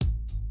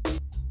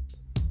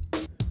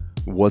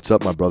What's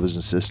up, my brothers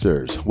and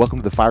sisters?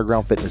 Welcome to the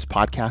Fireground Fitness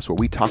Podcast, where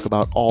we talk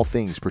about all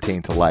things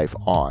pertaining to life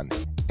on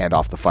and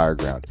off the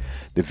fireground.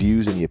 The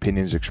views and the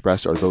opinions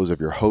expressed are those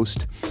of your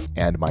host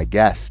and my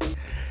guest.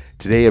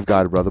 Today, I've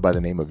got a brother by the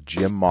name of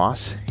Jim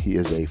Moss. He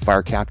is a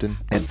fire captain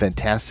and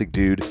fantastic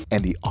dude,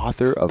 and the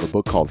author of a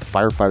book called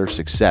Firefighter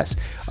Success.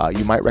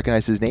 You might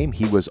recognize his name.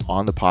 He was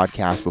on the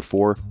podcast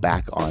before,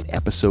 back on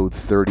episode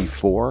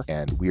 34,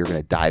 and we are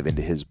going to dive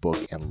into his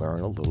book and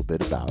learn a little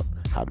bit about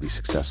how to be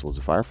successful as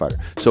a firefighter.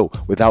 So,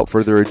 without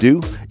further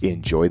ado,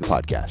 enjoy the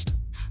podcast.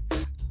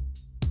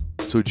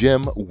 So,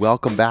 Jim,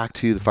 welcome back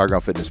to the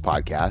Fireground Fitness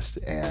Podcast,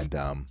 and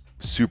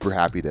super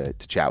happy to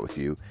chat with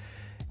you.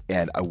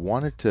 And I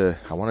want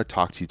to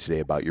talk to you today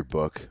about your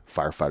book,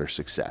 Firefighter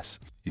Success.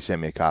 You sent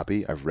me a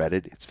copy. I've read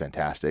it. It's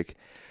fantastic.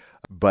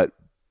 But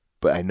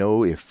I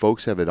know if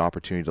folks have an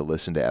opportunity to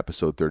listen to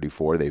episode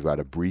 34, they've got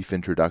a brief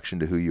introduction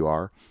to who you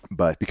are.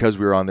 But because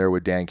we were on there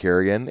with Dan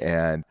Kerrigan,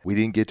 and we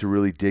didn't get to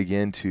really dig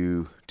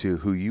into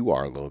who you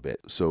are a little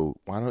bit. So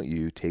why don't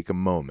you take a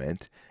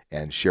moment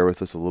and share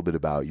with us a little bit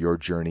about your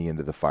journey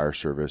into the fire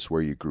service,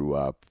 where you grew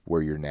up,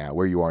 where you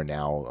are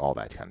now, all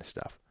that kind of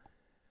stuff.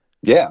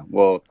 Yeah,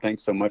 well,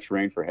 thanks so much,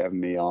 Rain, for having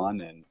me on,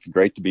 and it's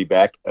great to be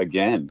back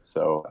again.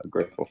 So I'm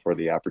grateful for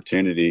the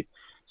opportunity.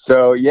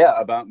 So yeah,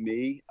 about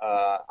me,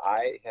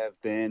 I have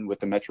been with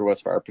the Metro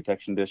West Fire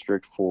Protection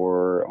District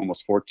for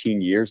almost 14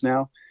 years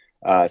now.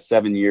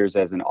 7 years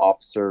as an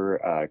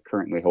officer,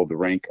 currently hold the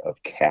rank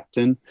of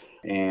captain.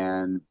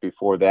 And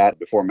before that,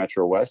 before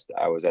Metro West,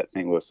 I was at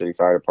St. Louis City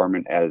Fire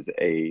Department as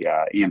a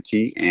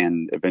EMT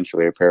and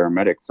eventually a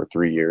paramedic for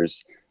 3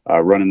 years.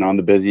 Running on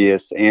the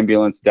busiest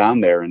ambulance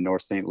down there in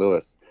North St.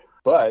 Louis.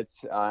 But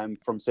I'm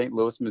from St.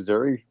 Louis,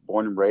 Missouri,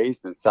 born and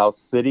raised in South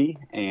City.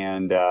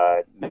 And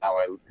now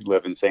I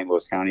live in St.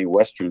 Louis County,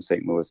 Western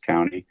St. Louis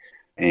County,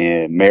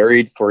 and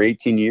married for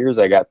 18 years.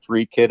 I got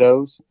 3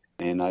 kiddos,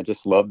 and I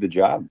just love the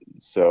job.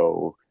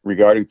 So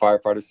regarding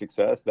Firefighter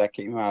Success, that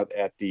came out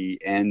at the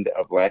end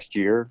of last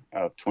year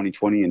of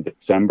 2020 in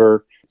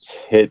December. It's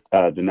hit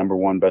the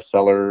 #1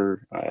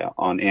 bestseller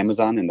on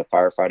Amazon in the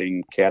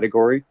firefighting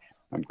category.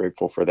 I'm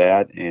grateful for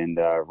that. And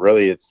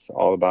really, it's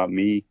all about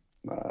me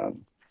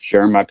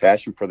sharing my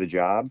passion for the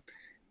job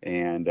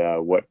and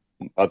what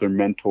other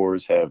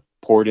mentors have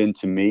poured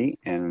into me.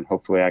 And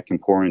hopefully I can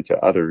pour into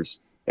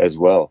others as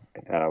well,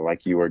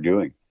 like you are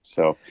doing.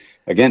 So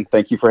again,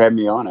 thank you for having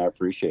me on. I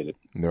appreciate it.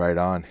 Right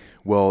on.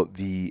 Well,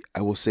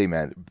 I will say,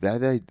 man,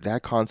 that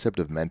concept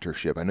of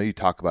mentorship, I know you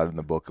talk about it in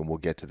the book, and we'll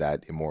get to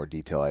that in more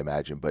detail, I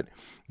imagine, but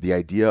the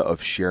idea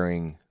of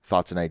sharing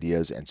thoughts and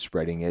ideas and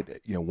spreading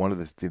it, one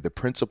of the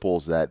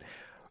principles that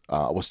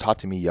was taught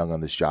to me young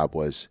on this job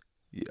was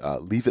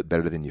leave it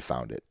better than you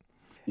found it.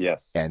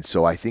 Yes. And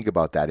so I think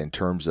about that in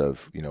terms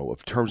of,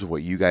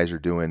 what you guys are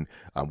doing,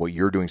 what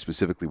you're doing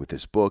specifically with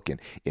this book, and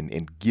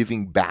in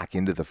giving back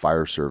into the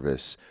fire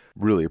service.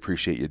 Really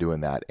appreciate you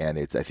doing that. And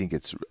I think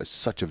it's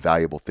such a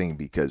valuable thing,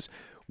 because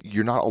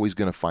you're not always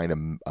going to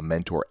find a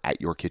mentor at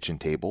your kitchen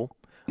table,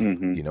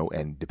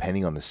 and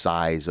depending on the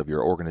size of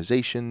your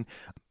organization,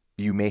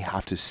 you may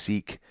have to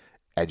seek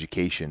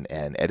education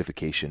and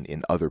edification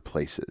in other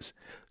places.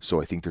 So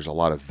I think there's a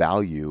lot of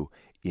value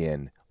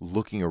in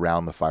looking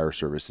around the fire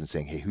service and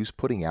saying, hey, who's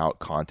putting out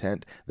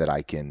content that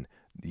I can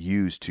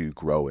use to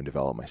grow and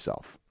develop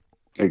myself?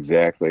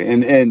 Exactly.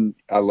 And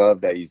I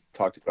love that you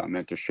talked about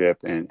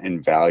mentorship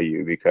and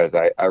value, because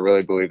I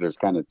really believe there's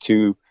kind of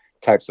 2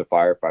 types of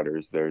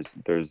firefighters.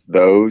 There's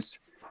those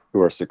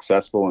who are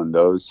successful and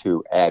those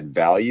who add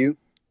value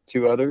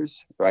to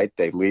others, right?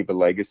 They leave a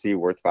legacy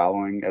worth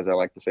following, as I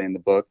like to say in the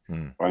book.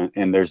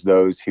 And there's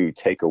those who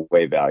take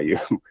away value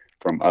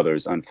from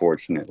others,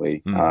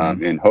 unfortunately.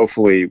 And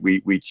hopefully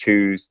we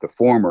choose the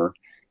former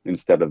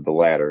instead of the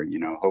latter.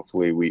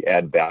 Hopefully we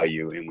add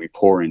value and we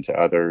pour into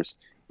others.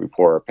 We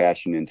pour our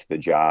passion into the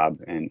job,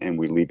 and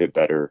we leave it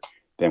better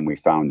than we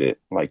found it,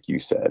 like you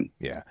said.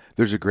 Yeah.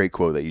 There's a great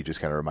quote that you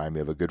just kind of remind me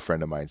of. A good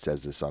friend of mine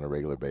says this on a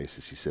regular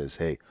basis. He says,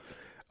 hey,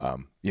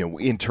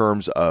 in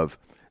terms of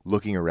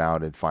looking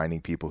around and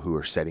finding people who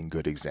are setting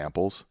good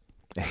examples,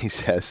 and he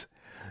says,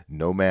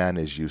 no man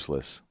is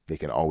useless. They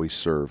can always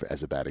serve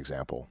as a bad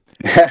example.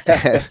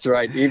 That's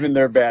right. Even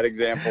their bad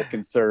example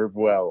can serve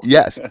well.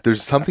 Yes.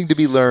 There's something to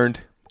be learned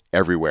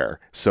everywhere.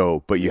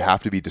 So, but you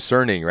have to be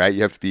discerning, right?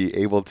 You have to be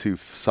able to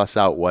suss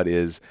out what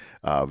is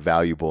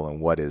valuable and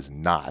what is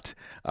not.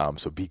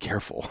 So be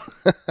careful.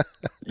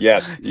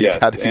 Yes. You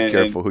got to be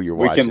careful who you're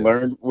watching.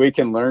 We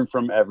can learn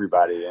from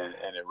everybody, and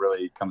it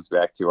really comes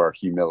back to our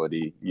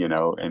humility,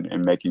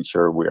 and making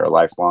sure we are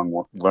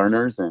lifelong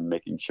learners, and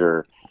making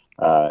sure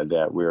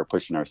that we are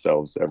pushing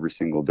ourselves every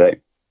single day.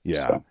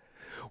 Yeah. So.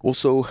 Well,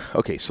 so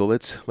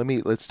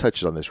let's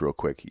touch on this real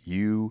quick.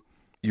 You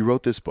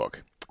wrote this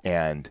book,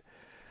 and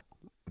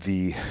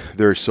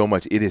there's so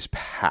much. It is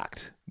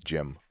packed,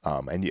 Jim.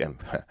 And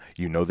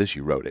you know this.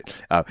 You wrote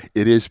it.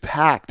 It is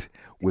packed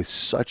with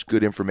such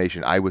good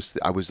information. I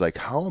was like,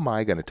 how am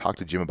I going to talk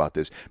to Jim about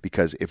this?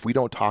 Because if we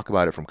don't talk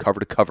about it from cover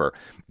to cover,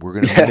 we're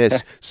going to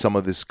miss some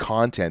of this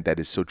content that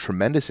is so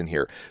tremendous in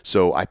here.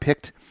 So I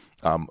picked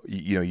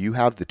You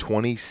have the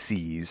 20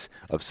 C's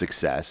of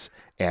success,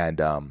 and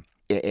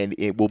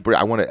it will bring.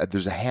 I want to.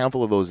 There's a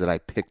handful of those that I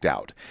picked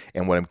out,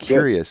 and what I'm Good.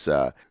 curious.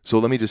 So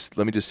let me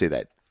just say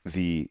that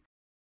the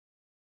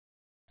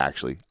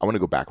actually, I want to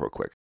go back real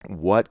quick.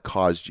 What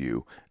caused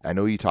you? I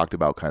know you talked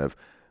about kind of.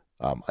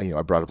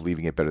 I brought up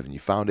leaving it better than you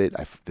found it.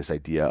 This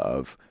idea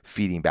of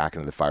feeding back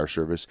into the fire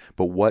service,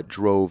 but what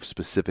drove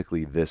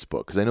specifically this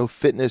book? Because I know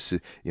fitness,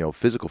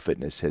 physical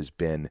fitness has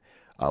been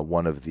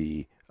one of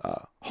the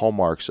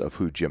hallmarks of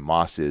who Jim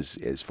Moss is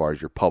as far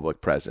as your public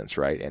presence,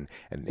 right? And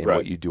Right.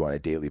 what you do on a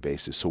daily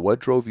basis. So what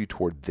drove you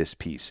toward this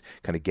piece,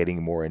 kind of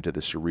getting more into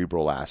the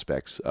cerebral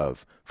aspects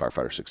of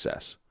firefighter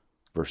success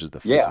versus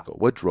the Yeah. physical?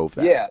 What drove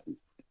that? Yeah.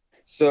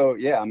 So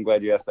yeah, I'm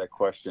glad you asked that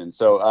question.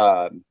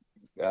 So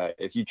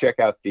if you check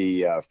out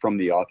the from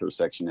the author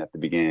section at the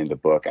beginning of the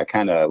book, I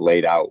kind of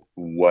laid out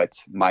what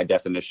my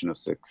definition of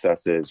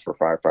success is for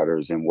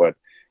firefighters and what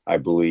I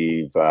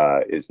believe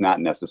is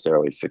not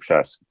necessarily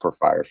success for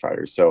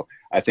firefighters. So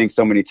I think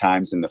so many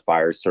times in the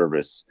fire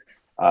service,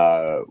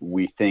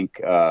 we think,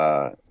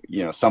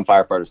 some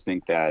firefighters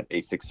think that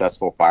a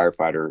successful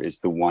firefighter is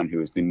the one who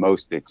is the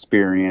most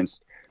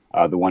experienced,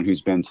 the one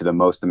who's been to the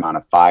most amount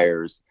of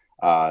fires.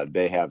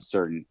 They have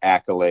certain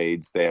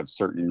accolades, they have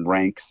certain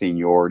rank,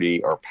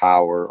 seniority, or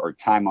power, or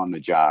time on the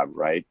job,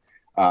 right?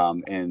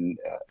 And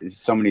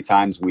so many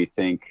times we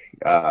think,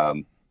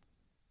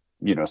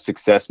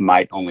 success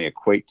might only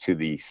equate to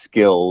the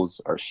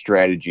skills or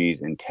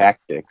strategies and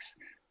tactics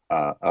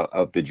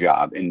of the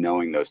job and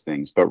knowing those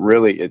things. But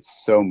really,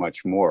 it's so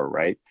much more,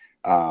 right?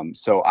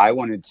 So I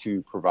wanted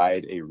to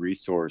provide a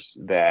resource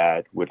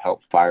that would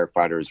help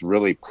firefighters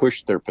really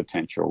push their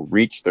potential,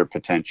 reach their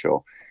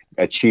potential,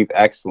 achieve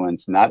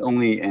excellence, not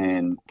only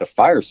in the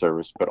fire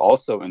service, but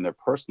also in their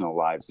personal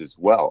lives as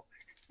well.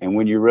 And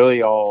when you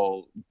really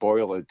all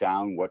boil it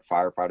down, what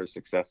firefighter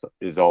success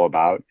is all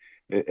about,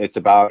 it's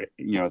about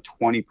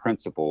 20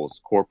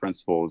 principles, core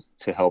principles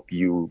to help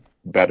you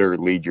better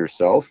lead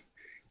yourself.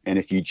 And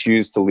if you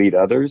choose to lead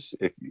others,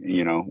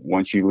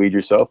 once you lead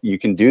yourself, you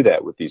can do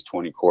that with these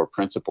 20 core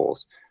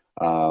principles.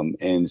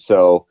 And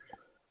so,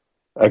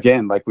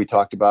 again, like we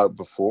talked about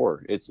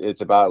before,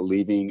 it's about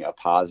leaving a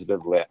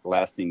positive,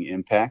 lasting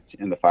impact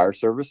in the fire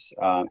service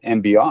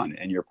and beyond,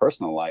 in your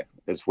personal life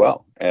as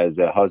well, as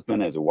a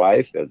husband, as a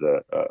wife, as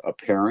a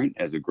parent,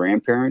 as a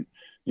grandparent.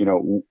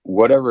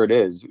 Whatever it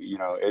is,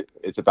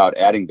 it's about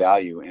adding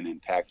value and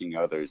impacting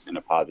others in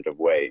a positive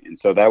way. And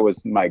so that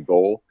was my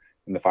goal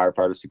in the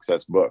Firefighter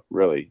Success book,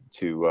 really,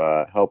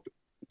 to help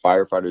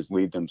firefighters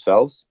lead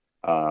themselves.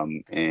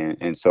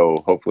 And so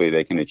hopefully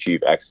they can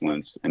achieve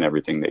excellence in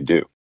everything they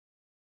do.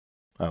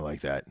 I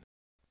like that.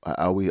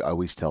 I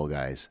always tell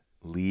guys,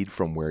 lead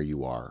from where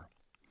you are.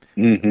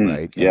 Mm-hmm.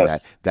 Right. And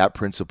that, Yes. that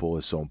principle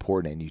is so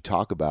important. And you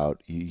talk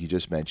about, you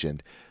just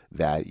mentioned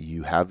that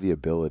you have the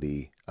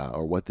ability,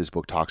 or what this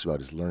book talks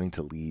about is learning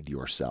to lead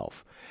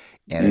yourself.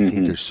 And I think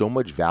Mm-hmm. there's so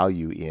much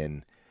value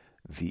in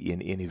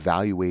in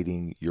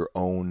evaluating your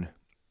own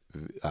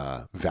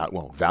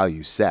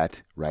value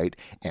set, right?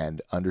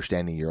 And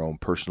understanding your own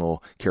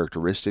personal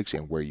characteristics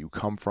and where you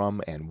come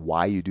from and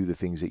why you do the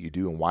things that you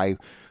do and why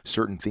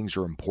certain things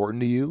are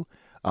important to you.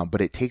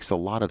 But it takes a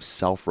lot of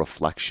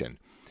self-reflection.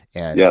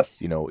 And Yes.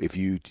 if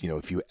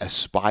you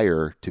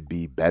aspire to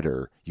be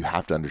better, you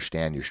have to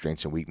understand your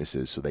strengths and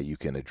weaknesses so that you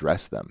can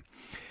address them.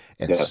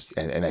 Yes.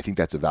 And I think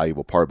that's a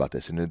valuable part about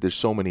this. And there's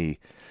so many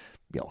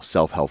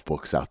self-help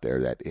books out there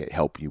that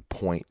help you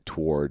point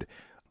toward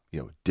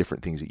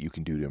different things that you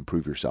can do to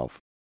improve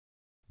yourself.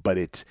 But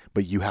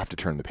you have to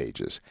turn the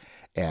pages,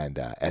 and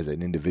as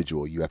an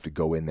individual, you have to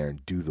go in there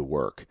and do the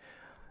work.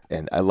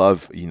 And I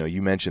love,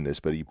 you mentioned this,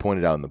 but you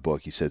pointed out in the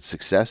book, you said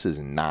success is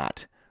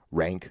not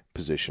rank,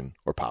 position,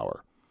 or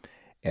power.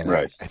 And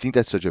Right. I think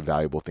that's such a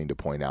valuable thing to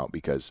point out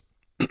because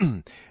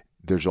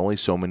there's only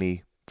so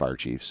many fire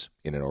chiefs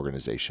in an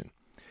organization.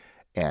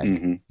 And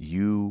Mm-hmm.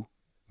 you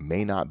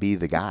may not be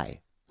the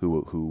guy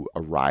who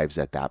arrives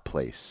at that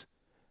place.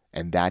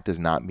 And that does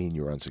not mean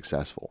you're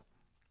unsuccessful.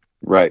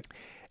 Right.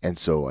 And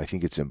so I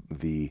think it's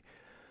the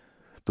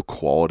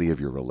quality of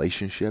your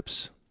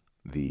relationships,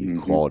 the Mm-hmm.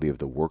 quality of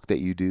the work that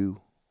you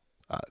do.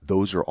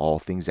 Those are all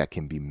things that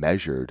can be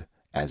measured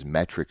as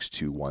metrics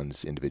to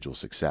one's individual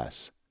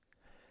success.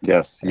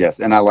 Yes, And yes.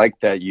 And I like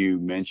that you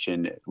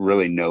mentioned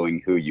really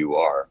knowing who you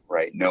are,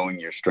 right? Knowing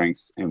your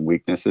strengths and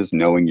weaknesses,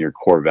 knowing your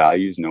core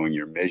values, knowing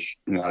your mission,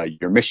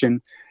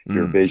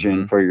 your vision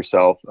mm-hmm. for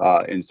yourself.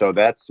 And so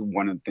that's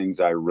one of the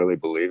things I really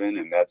believe in.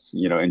 And that's,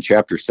 in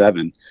chapter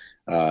 7,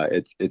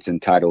 it's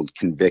entitled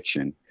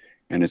Conviction.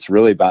 And it's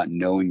really about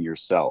knowing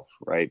yourself,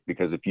 right?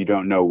 Because if you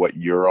don't know what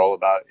you're all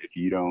about, if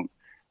you don't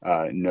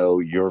know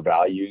your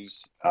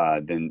values,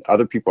 then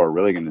other people are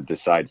really going to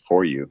decide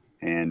for you.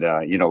 And,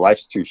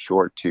 life's too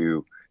short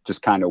to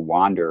just kind of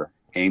wander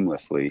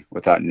aimlessly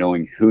without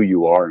knowing who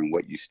you are and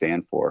what you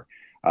stand for.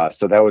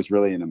 So that was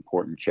really an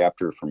important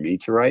chapter for me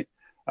to write.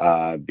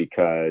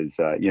 because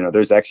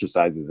there's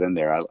exercises in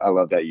there. I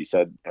love that you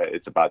said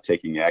it's about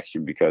taking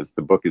action, because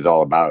the book is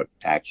all about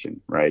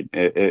action, right?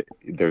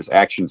 There's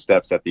action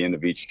steps at the end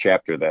of each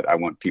chapter that I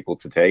want people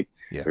to take.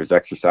 Yeah. There's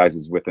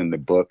exercises within the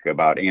book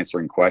about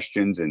answering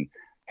questions and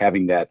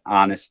having that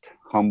honest,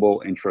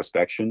 humble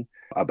introspection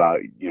about,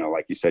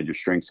 like you said, your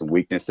strengths and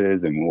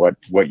weaknesses and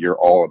what you're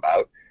all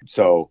about.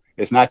 So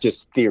it's not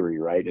just theory,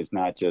 right? It's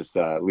not just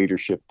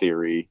leadership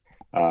theory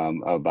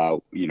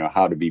about,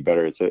 how to be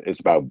better. It's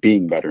about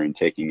being better and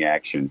taking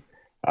action.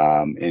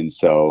 And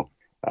so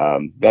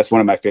that's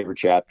one of my favorite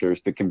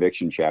chapters, the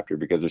conviction chapter,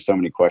 because there's so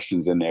many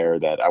questions in there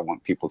that I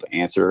want people to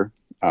answer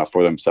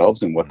for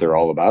themselves and what they're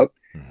all about.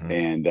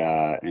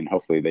 And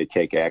hopefully they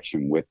take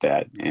action with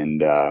that.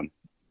 And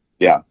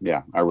yeah,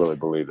 I really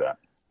believe that.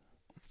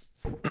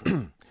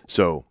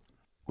 So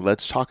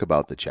let's talk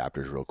about the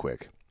chapters real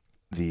quick.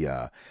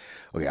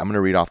 Okay, I'm going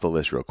to read off the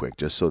list real quick,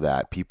 just so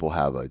that people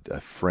have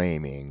a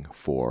framing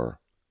for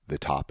the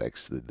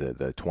topics,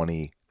 the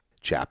 20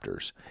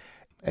 chapters.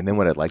 And then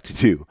what I'd like to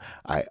do,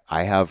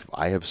 I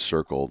have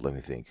circled, let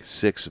me think,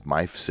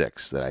 my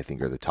six that I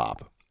think are the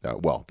top.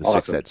 Awesome.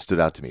 Six that stood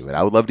out to me. But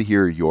I would love to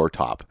hear your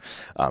top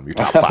 5,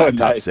 nice.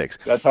 Top 6.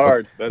 That's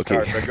hard. That's okay.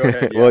 Hard. But go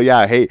ahead. Yeah. Well,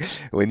 yeah. Hey,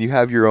 when you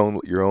have your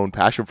own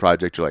passion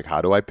project, you're like, how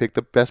do I pick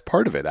the best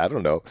part of it? I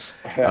don't know.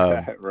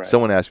 Right.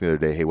 Someone asked me the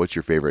other day, hey, what's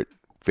your favorite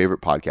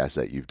podcast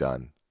that you've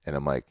done? And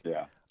I'm like,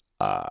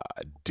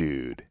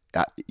 dude,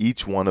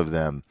 each one of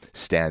them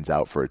stands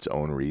out for its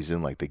own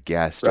reason. Like the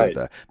guest, right,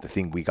 or the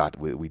thing we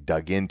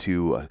dug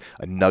into,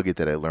 a nugget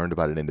that I learned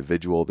about an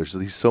individual.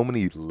 There's so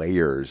many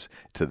layers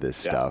to this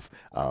stuff.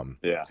 I'm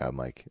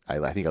like,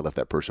 I think I left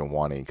that person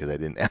wanting because I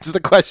didn't answer the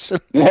question.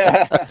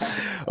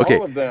 Okay.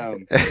 All of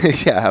them.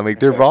 Yeah, I mean,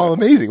 they're all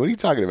amazing. What are you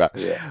talking about?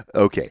 Yeah.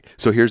 Okay,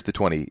 so here's the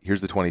 20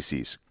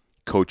 C's: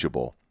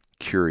 coachable,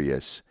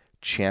 curious,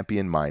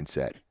 champion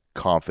mindset,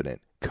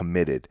 confident,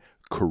 committed,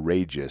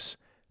 courageous,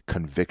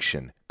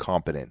 conviction,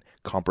 competent,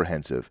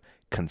 comprehensive,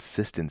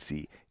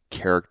 consistency,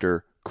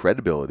 character,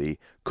 credibility,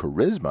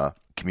 charisma,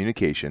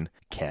 communication,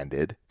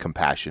 candid,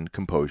 compassion,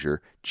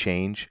 composure,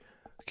 change,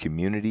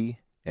 community,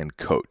 and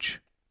coach.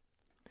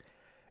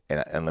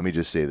 And let me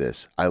just say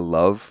this. I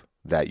love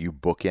that you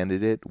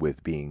bookended it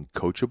with being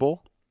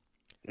coachable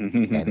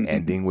and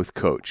ending with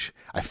coach.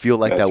 I feel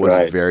like that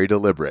was very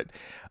deliberate.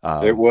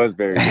 It was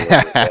very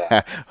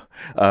deliberate.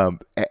 Yeah.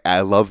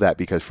 I love that,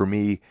 because for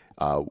me,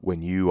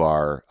 when you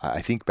are,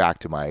 I think back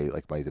to my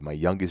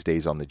youngest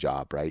days on the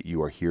job, right?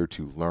 You are here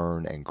to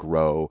learn and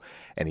grow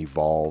and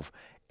evolve.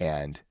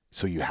 And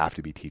so you have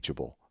to be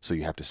teachable. So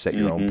you have to set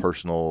your own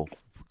personal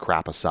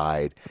crap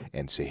aside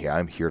and say, hey,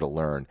 I'm here to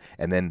learn.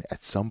 And then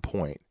at some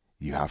point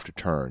you have to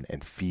turn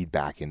and feed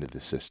back into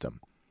the system.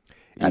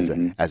 As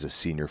a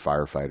senior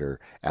firefighter,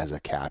 as a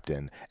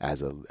captain,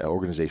 as an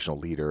organizational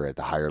leader at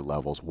the higher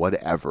levels,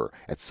 whatever,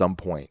 at some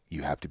point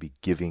you have to be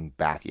giving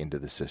back into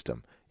the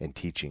system and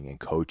teaching and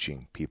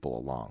coaching people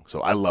along.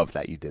 So I love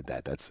that you did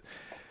that. That's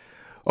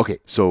okay.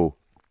 So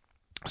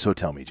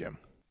tell me, Jim,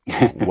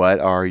 what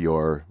are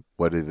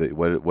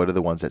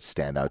the ones that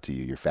stand out to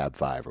you? Your Fab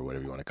Five, or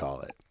whatever you want to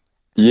call it.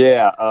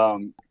 Yeah.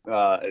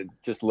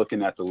 Just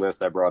looking at the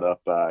list, I brought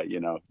up,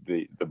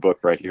 the book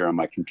right here on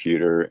my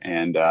computer,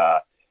 and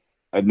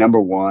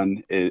number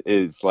one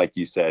is, like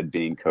you said,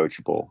 being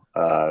coachable,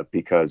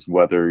 because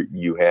whether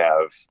you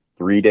have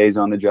 3 days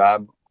on the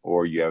job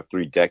or you have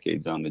 3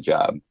 decades on the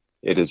job,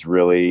 it is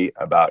really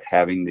about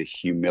having the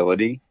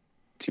humility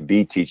to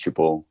be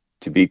teachable,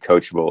 to be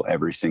coachable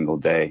every single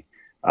day.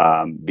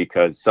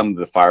 Because some of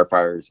the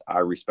firefighters I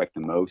respect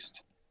the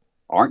most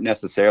aren't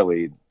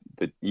necessarily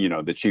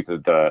the chief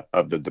of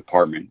the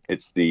department.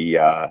 It's the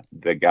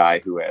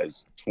guy who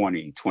has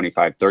 20,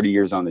 25, 30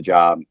 years on the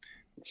job,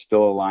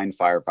 still a line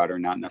firefighter,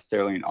 not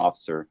necessarily an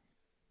officer,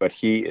 but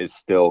he is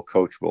still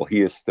coachable.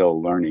 He is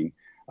still learning.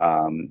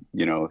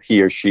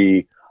 He or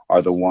she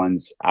are the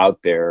ones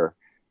out there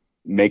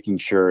making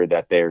sure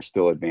that they are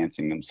still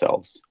advancing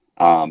themselves.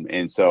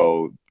 And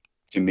so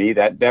to me,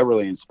 that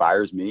really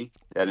inspires me.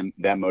 That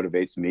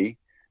motivates me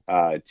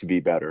to be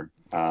better,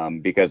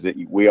 because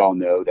we all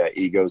know that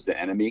ego is the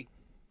enemy,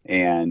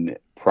 and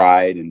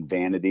pride and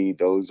vanity,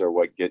 those are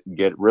what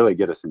really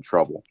get us in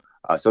trouble.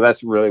 So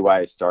that's really why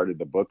I started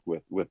the book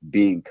with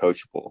being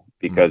coachable,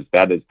 because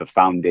that is the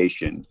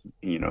foundation.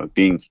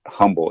 Being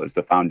humble is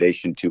the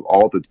foundation to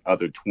all the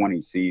other 20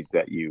 C's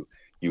that you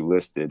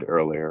listed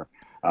earlier.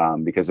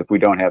 Because if we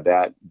don't have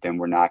that, then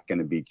we're not going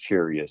to be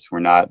curious. We're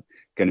not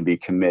going to be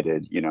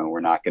committed. We're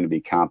not going to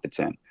be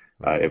competent.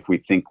 If we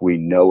think we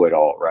know it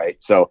all, right?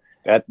 So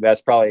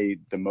that's probably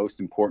the most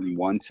important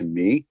one to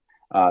me,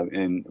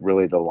 and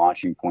really the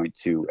launching point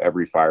to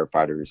every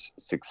firefighter's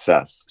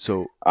success.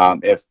 So,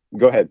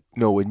 go ahead.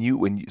 No,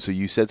 so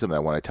you said something I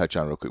want to touch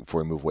on real quick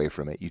before we move away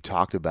from it. You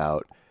talked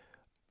about,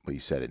 well, you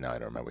said it now. I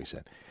don't remember what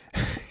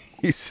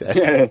you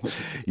said.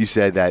 You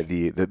said that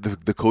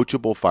the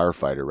coachable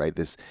firefighter, right?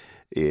 This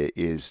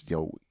is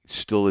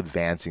still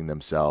advancing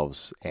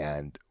themselves,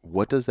 and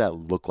what does that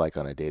look like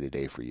on a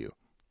day-to-day for you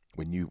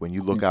when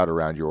you look out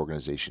around your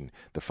organization,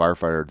 the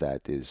firefighter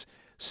that is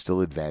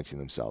still advancing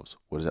themselves.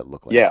 What does that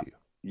look like Yeah. to you?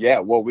 Yeah.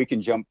 Well, we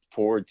can jump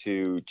forward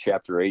to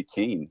chapter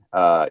 18,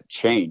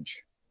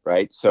 change,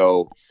 right?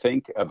 So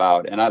think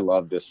about, and I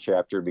love this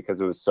chapter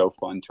because it was so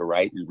fun to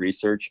write and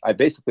research. I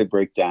basically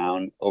break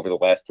down over the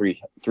last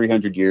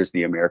 300 years,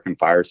 the American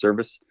Fire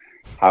Service,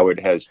 how it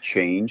has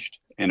changed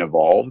and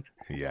evolved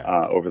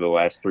Yeah. over the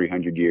last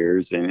 300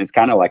 years. And it's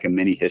kind of like a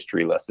mini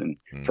history lesson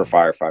for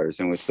firefighters.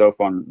 And it was so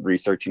fun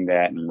researching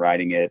that and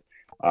writing it.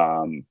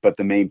 But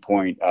the main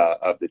point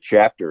of the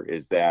chapter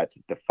is that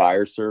the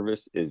fire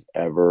service is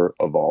ever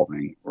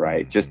evolving,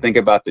 right? Just think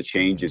about the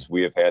changes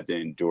we have had to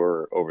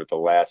endure over the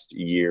last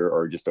year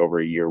or just over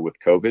a year with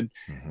COVID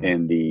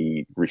and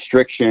the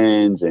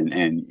restrictions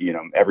and, you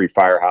know, every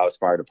firehouse,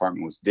 fire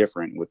department was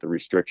different with the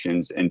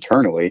restrictions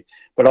internally,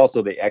 but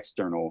also the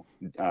external,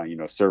 you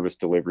know, service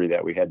delivery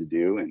that we had to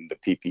do and the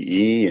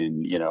PPE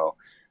and,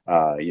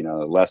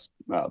 less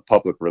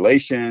public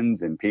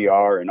relations and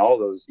PR and all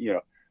those, you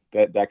know,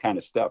 that kind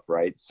of stuff,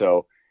 right?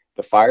 So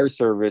the fire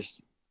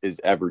service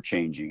is ever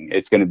changing.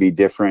 It's going to be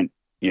different,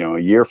 you know, a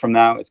year from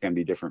now. It's going to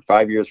be different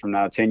 5 years from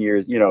now, 10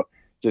 years, you know,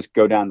 just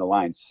go down the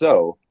line.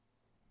 So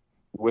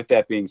with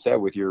that being said,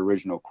 with your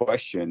original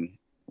question,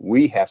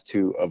 we have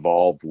to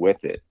evolve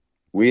with it.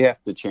 We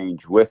have to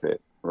change with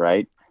it,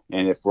 right?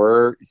 And if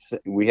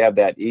we have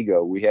that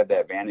ego, we have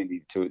that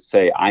vanity to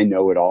say, I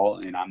know it all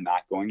and I'm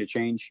not going to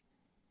change,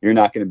 you're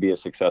not going to be a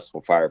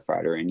successful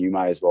firefighter, and you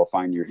might as well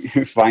find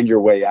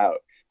your way out.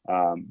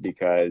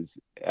 Because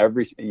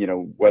you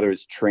know, whether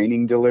it's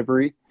training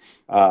delivery,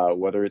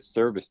 whether it's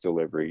service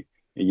delivery,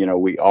 you know,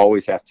 we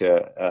always have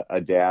to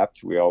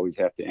adapt. We always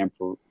have to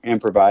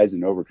improvise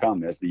and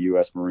overcome, as the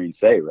U.S. Marines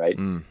say, right?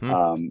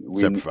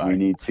 We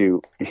need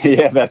to,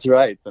 yeah, that's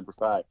right. Semper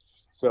Fi.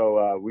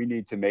 So we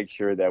need to make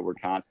sure that we're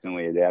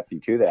constantly adapting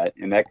to that.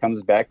 And that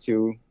comes back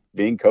to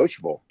being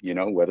coachable, you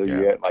know, whether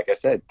you're, like I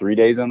said, 3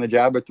 days on the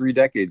job or 3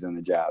 decades on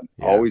the job,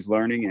 always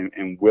learning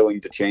and willing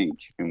to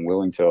change and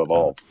willing to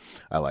evolve.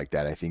 I like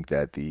that. I think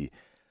that there's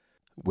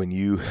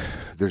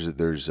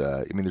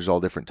all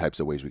different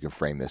types of ways we can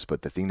frame this,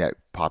 but the thing that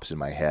pops in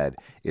my head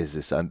is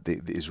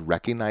is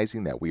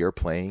recognizing that we are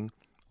playing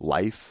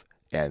life,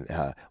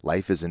 and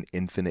life is an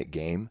infinite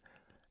game.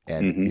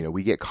 And, you know,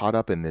 we get caught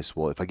up in this.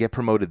 Well, if I get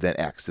promoted, then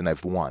X, then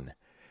I've won.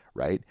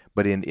 Right.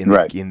 But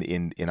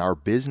in our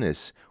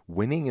business,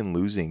 winning and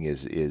losing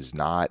is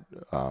not,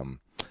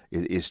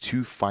 is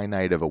too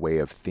finite of a way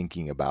of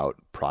thinking about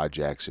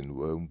projects and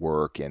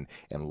work and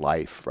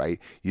life. Right.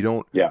 You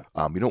don't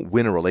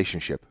win a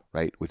relationship,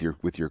 right, with your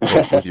with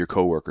your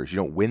coworkers. You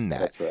don't win that.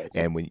 That's right.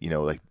 And when, you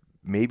know, like,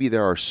 maybe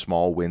there are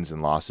small wins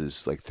and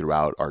losses like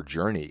throughout our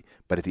journey,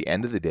 but at the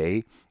end of the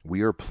day,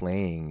 we are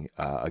playing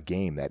a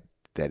game that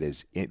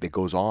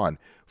goes on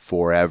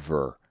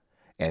forever.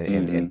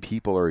 And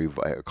people are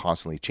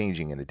constantly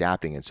changing and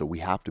adapting. And so we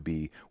have to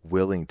be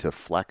willing to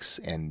flex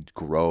and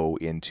grow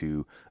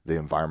into the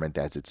environment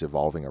as it's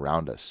evolving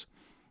around us.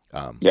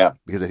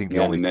 Because I think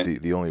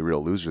the only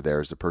real loser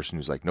there is the person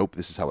who's like, nope,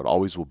 this is how it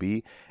always will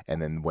be.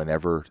 And then when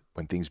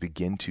things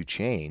begin to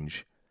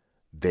change,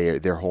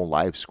 their whole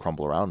lives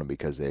crumble around them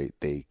because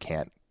they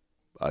can't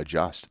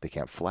adjust. They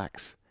can't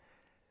flex.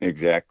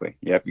 Exactly.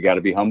 Yep. You got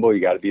to be humble. You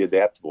got to be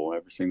adaptable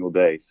every single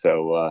day.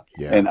 So,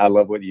 and I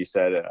love what you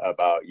said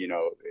about, you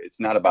know,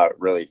 it's not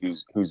about really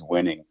who's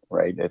winning,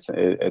 right?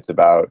 It's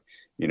about,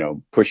 you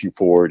know, pushing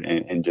forward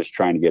and just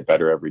trying to get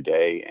better every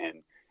day.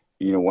 And,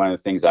 you know, one of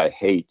the things I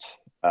hate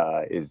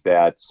is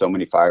that so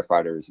many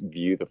firefighters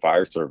view the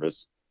fire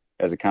service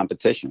as a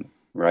competition,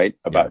 right?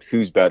 About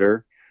who's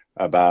better,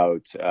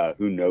 about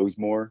who knows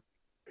more,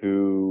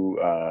 who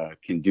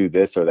can do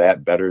this or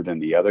that better than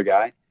the other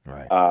guy.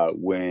 Right.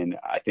 When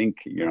I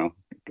think, you know,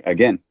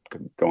 again,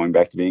 going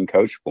back to being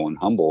coachable and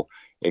humble,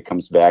 it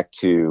comes back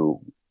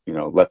to, you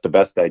know, let the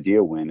best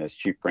idea win, as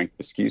Chief Frank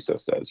Viscuso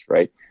says,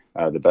 right?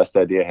 The best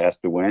idea has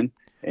to win.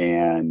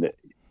 And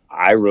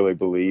I really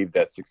believe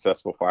that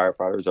successful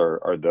firefighters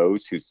are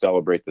those who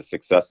celebrate the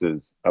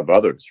successes of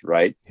others,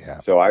 right? Yeah.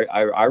 So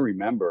I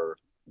remember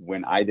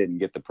when I didn't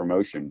get the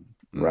promotion,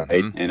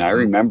 right? And I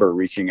remember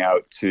reaching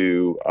out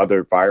to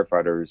other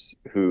firefighters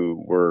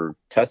who were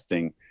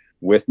testing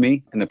with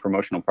me in the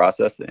promotional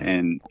process.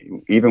 And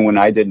even when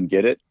I didn't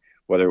get it,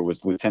 whether it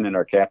was lieutenant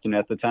or captain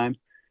at the time,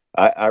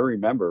 I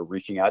remember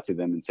reaching out to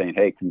them and saying,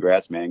 hey,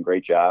 congrats, man,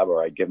 great job.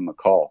 Or I'd give them a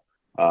call.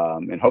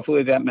 And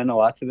hopefully that meant a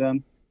lot to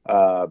them.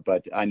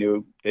 But I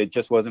knew it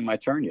just wasn't my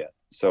turn yet.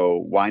 So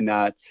why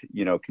not,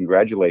 you know,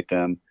 congratulate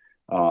them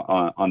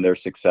on their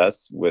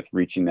success with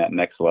reaching that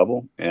next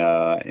level.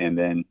 And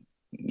then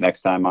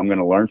next time I'm going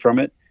to learn from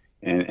it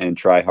and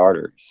try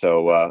harder.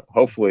 So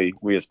hopefully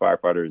we as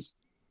firefighters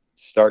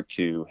start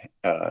to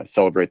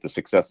celebrate the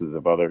successes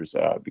of others,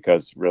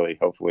 because really,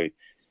 hopefully,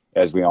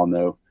 as we all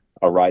know,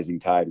 a rising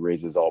tide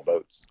raises all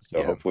boats.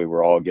 So hopefully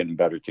we're all getting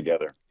better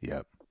together.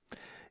 Yep.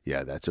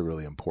 Yeah, that's a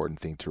really important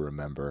thing to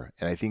remember.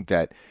 And I think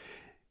that,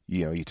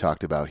 you know, you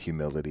talked about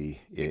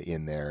humility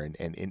in there.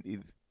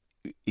 And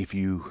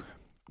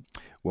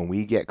when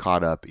we get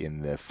caught up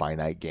in the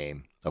finite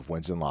game of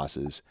wins and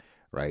losses,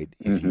 right?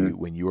 If Mm-hmm. you,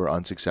 when you are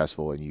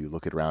unsuccessful and you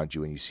look around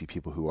you and you see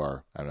people who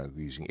are, I don't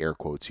know, using air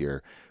quotes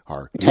here,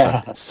 are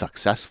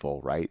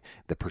successful, right?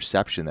 The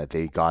perception that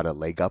they got a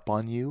leg up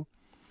on you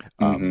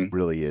Mm-hmm.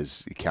 really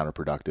is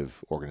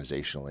counterproductive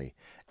organizationally,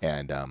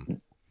 and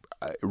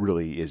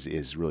really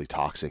is really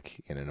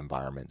toxic in an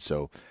environment.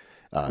 So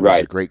there's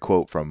a Right. great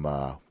quote from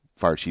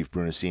Fire Chief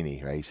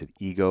Brunacini, right? He said,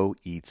 "Ego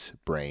eats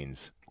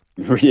brains."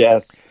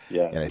 Yes.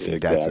 Yes. And I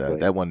think that's Exactly.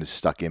 that one is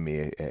stuck in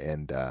me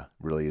and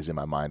really is in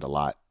my mind a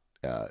lot.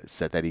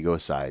 Set that ego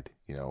aside,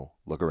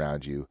 look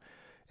around you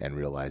and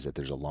realize that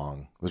there's a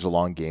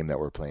long game that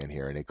we're playing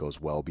here, and it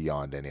goes well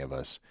beyond any of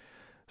us.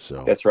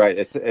 So That's right.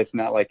 It's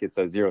not like it's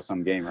a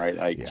zero-sum game, right?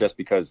 Like yeah, just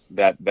because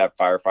that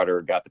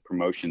firefighter got the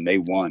promotion, they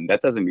won.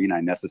 That doesn't mean I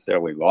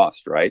necessarily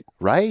lost, right?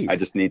 I right.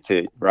 just need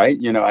to, right?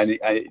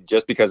 I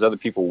just because other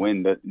people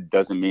win, that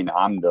doesn't mean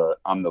I'm the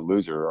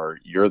loser or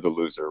you're the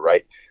loser,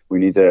 right? We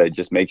need to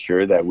just make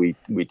sure that we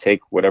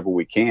take whatever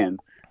we can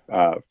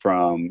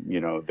from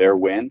their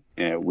win,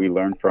 and we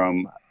learn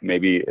from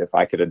maybe if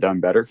I could have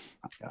done better.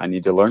 I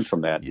need to learn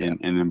from that Yeah,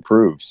 and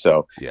improve.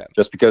 So yeah,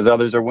 just because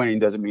others are winning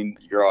doesn't mean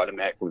you're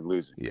automatically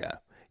losing. yeah,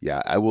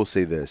 yeah. I will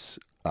say this: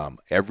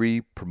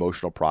 every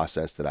promotional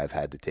process that I've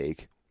had to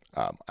take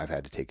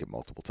it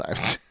multiple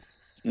times.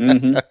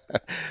 Hmm.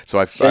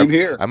 So Same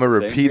here. I'm a Same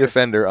repeat here.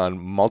 offender on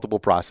multiple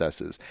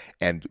processes.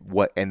 And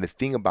the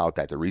thing about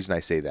that, the reason I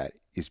say that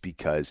is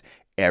because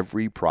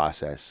every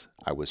process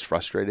I was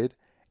frustrated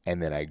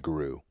and then I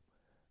grew.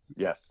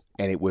 Yes.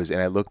 And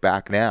I look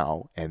back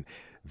now and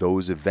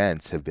those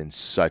events have been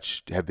so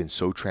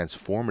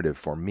transformative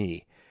for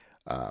me.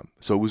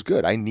 So it was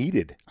good. I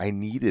needed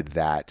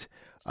that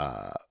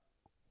uh,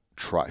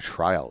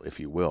 trial, if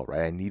you will,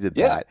 right? I needed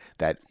Yeah.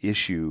 that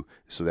issue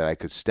so that I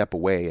could step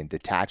away and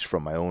detach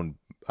from my own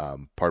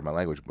pardon my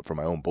language, but from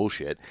my own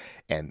bullshit,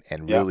 and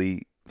Yeah.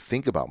 really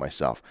think about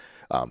myself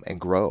and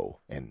grow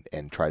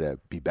and try to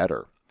be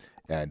better.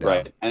 And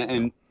Right. you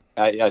know, And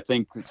I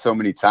think so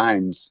many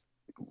times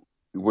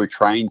we're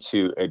trying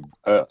to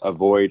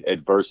avoid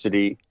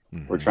adversity.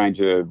 We're hmm trying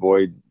to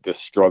avoid the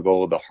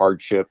struggle, the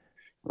hardship,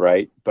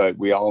 right? But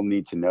we all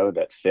need to know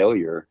that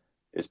failure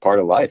is part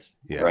of life,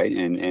 yeah, right?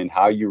 And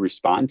how you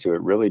respond to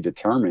it really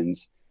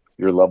determines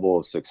your level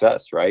of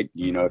success, right?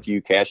 hmm If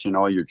you cash in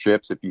all your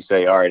chips, if you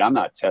say, all right, I'm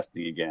not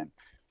testing again,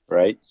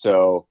 right?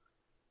 So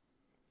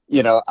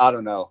I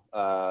don't know.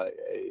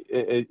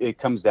 It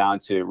comes down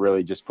to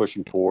really just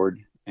pushing forward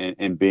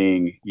and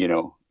being,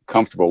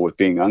 comfortable with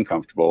being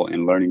uncomfortable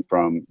and learning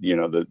from,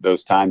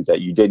 those times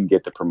that you didn't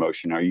get the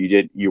promotion or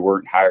you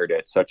weren't hired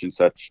at such and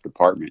such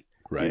department.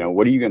 right.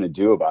 What are you going to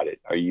do about it?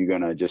 Are you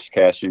going to just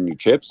cash in your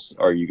chips?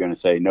 Or are you going to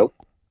say, nope,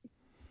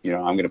 I'm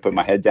going to put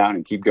my Yeah. head down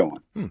and keep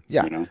going,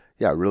 Yeah. you know?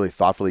 Yeah. Really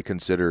thoughtfully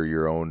consider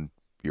your own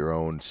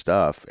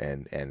stuff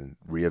and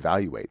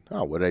reevaluate.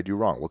 Oh, what did I do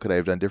wrong? What could I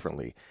have done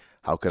differently?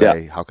 Yeah.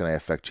 How can I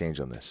affect change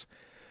on this?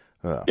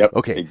 Yep.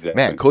 Okay,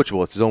 man, Exactly.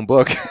 Coachable, it's his own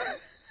book.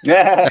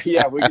 Yeah.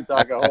 Yeah. We could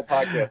talk a whole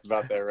podcast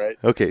about that, right?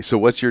 Okay, so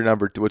what's your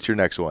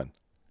next one?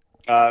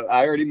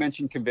 I already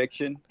mentioned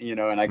conviction,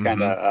 and I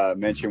kind Mm-hmm. of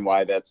mentioned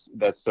why that's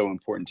so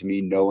important to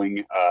me,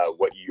 knowing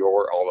what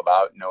you're all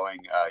about, knowing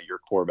your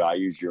core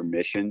values, your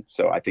mission.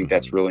 So I think Mm-hmm.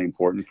 that's really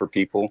important for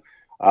people.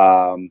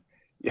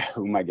 Yeah,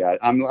 oh my God,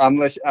 I'm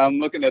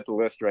looking at the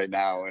list right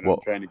now, and I'm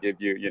Well, trying to give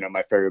you,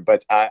 my favorite.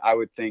 But I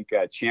would think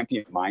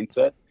champion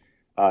mindset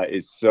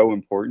is so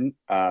important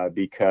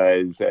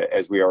because,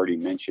 as we already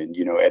mentioned,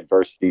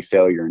 adversity,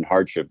 failure, and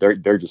hardship,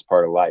 they're just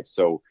part of life.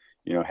 So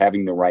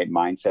having the right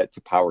mindset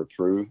to power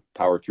through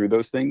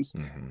those things,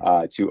 mm-hmm.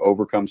 to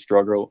overcome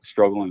struggle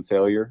and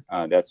failure.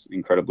 That's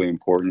incredibly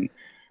important.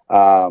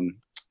 Um,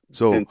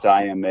 So since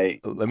I am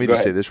a let me Go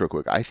just say ahead. this real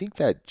quick. I think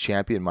that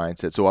champion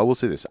mindset. So I will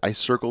say this: I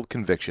circled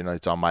conviction;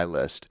 it's on my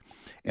list,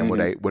 and Hmm.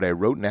 what I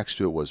wrote next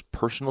to it was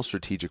personal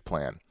strategic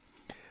plan.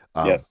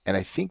 Yes. And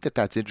I think that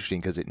that's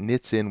interesting because it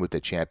knits in with the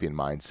champion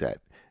mindset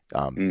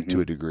to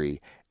Hmm. a degree.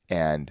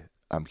 And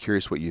I'm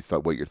curious what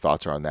your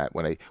thoughts are on that.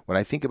 When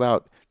I think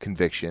about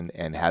conviction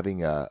and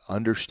having a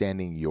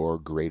understanding your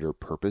greater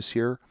purpose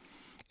here,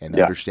 and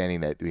Yeah.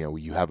 understanding that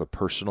you have a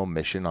personal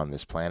mission on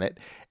this planet,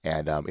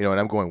 and and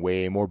I'm going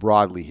way more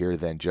broadly here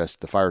than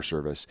just the fire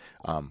service,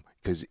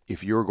 because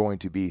if you're going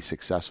to be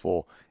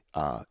successful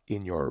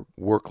in your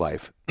work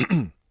life,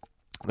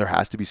 there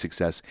has to be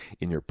success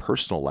in your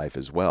personal life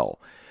as well.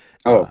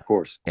 Oh, Uh, of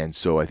course. and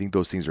so I think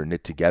those things are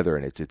knit together,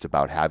 and it's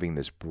about having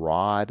this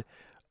broad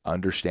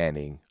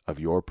understanding of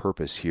your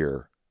purpose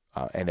here,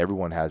 and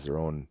everyone has their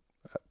own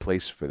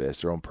place for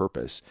this, their own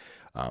purpose.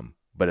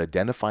 But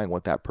identifying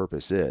what that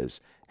purpose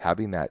is,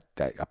 having that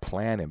a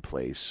plan in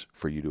place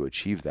for you to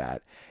achieve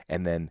that,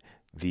 and then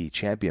the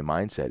champion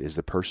mindset is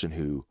the person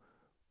who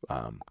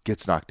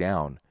gets knocked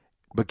down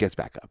but gets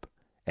back up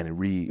and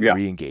Yeah.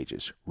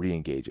 re-engages.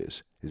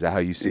 Is that how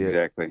you see it?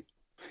 Exactly.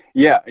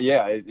 Yeah.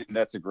 Yeah. And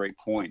that's a great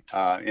point.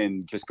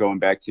 And just going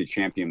back to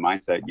champion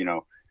mindset,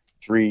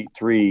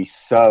 three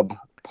sub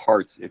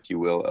parts, if you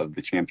will, of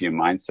the champion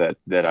mindset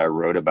that I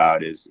wrote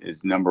about is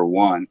number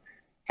one,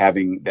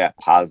 having that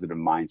positive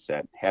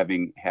mindset,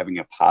 having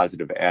a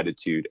positive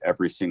attitude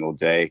every single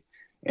day.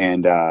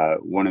 And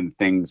one of the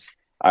things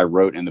I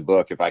wrote in the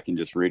book, if I can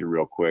just read it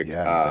real quick.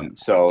 Yeah, you bet.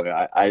 So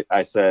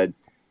I said,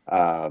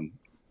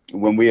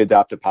 when we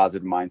adopt a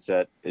positive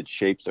mindset, it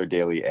shapes our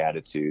daily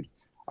attitude.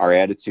 Our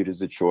attitude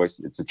is a choice.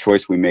 It's a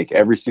choice we make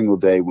every single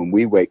day when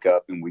we wake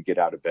up and we get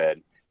out of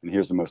bed. And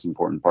here's the most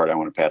important part I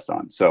want to pass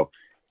on. So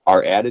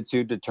our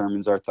attitude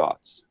determines our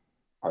thoughts.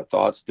 Our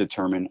thoughts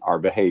determine our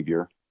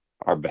behavior.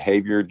 Our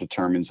behavior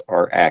determines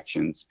our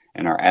actions,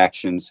 and our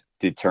actions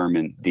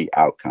determine the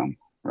outcome,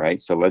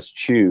 right? So let's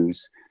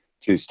choose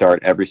to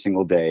start every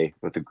single day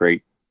with a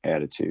great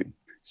attitude.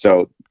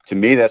 So to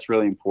me, that's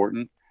really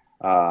important.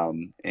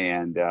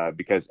 And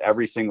because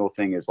every single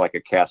thing is like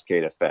a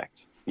cascade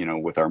effect,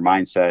 with our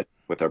mindset,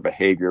 with our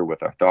behavior,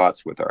 with our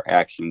thoughts, with our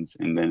actions,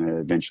 and then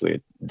eventually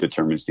it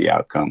determines the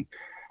outcome.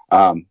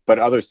 But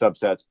other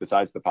subsets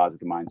besides the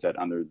positive mindset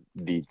under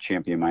the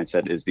champion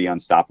mindset is the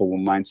unstoppable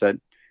mindset,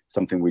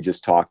 something we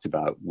just talked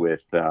about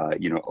with,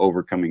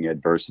 overcoming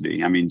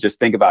adversity. I mean, just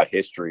think about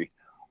history.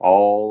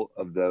 All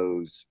of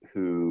those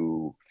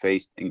who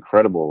faced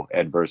incredible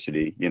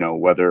adversity,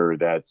 whether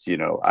that's,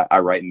 I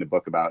write in the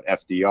book about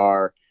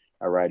FDR,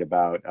 I write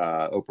about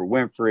Oprah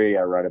Winfrey,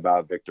 I write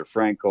about Viktor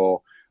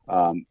Frankl,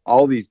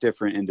 all these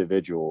different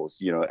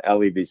individuals,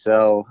 Elie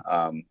Wiesel,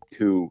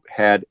 who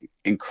had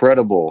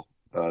incredible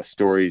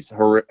stories,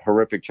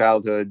 horrific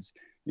childhoods,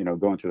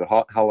 going through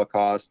the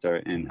Holocaust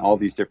and all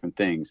these different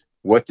things.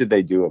 What did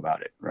they do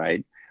about it,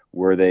 right?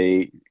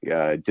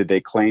 Did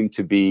they claim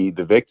to be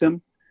the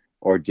victim?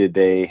 Or did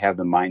they have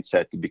the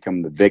mindset to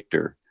become the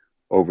victor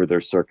over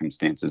their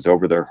circumstances,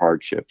 over their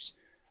hardships?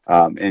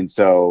 And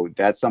so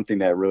that's something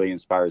that really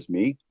inspires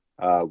me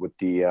with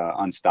the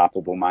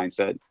unstoppable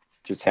mindset,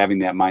 just having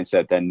that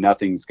mindset that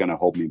nothing's going to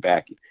hold me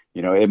back.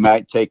 It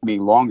might take me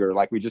longer,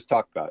 like we just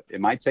talked about. It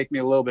might take me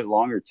a little bit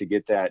longer to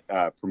get that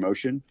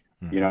promotion.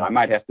 Mm-hmm. I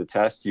might have to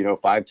test,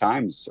 5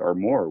 times or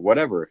more,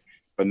 whatever,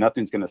 but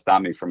nothing's going to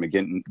stop me from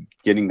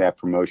getting that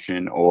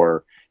promotion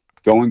or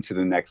going to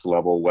the next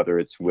level, whether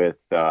it's with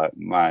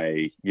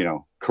my,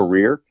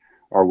 career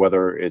or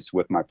whether it's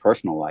with my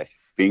personal life,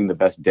 being the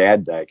best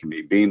dad that I can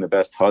be, being the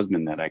best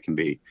husband that I can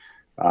be.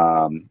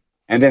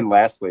 And then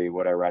lastly,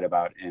 what I write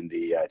about in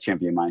the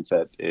champion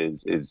mindset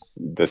is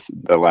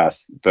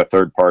the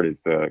third part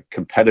is the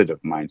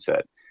competitive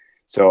mindset.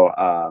 So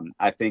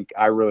I think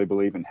I really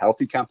believe in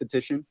healthy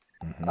competition,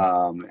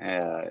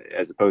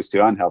 as opposed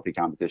to unhealthy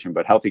competition,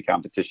 but healthy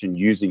competition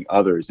using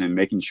others and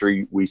making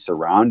sure we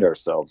surround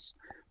ourselves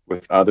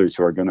with others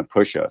who are going to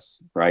push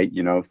us, right?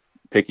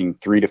 Picking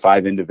 3 to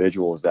 5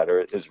 individuals that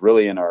is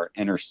really in our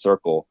inner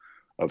circle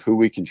of who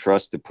we can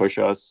trust to push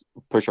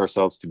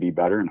ourselves to be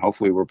better. And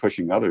hopefully we're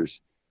pushing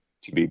others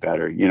to be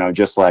better,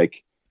 just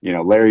like,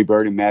 Larry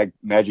Bird and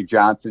Magic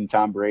Johnson,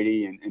 Tom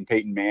Brady and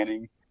Peyton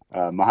Manning,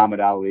 Muhammad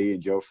Ali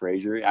and Joe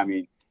Frazier. I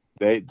mean,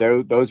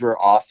 those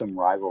were awesome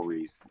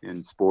rivalries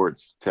in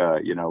sports to,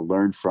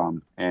 learn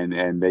from.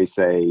 And they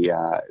say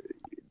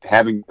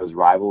having those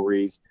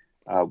rivalries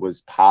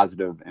was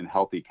positive and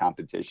healthy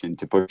competition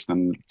to push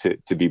them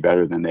to be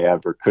better than they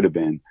ever could have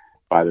been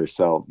by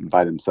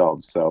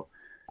themselves.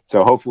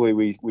 So hopefully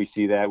we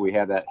see that we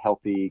have that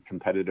healthy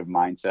competitive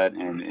mindset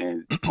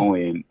and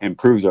only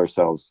improves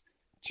ourselves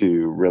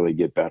to really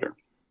get better.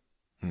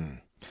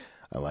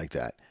 I like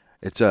that.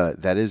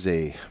 That is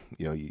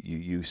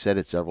you said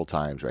it several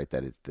times, right?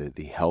 That it's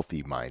the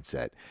healthy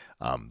mindset,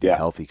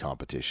 healthy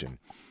competition,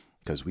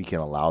 because we can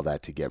allow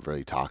that to get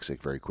very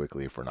toxic very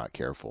quickly if we're not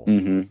careful.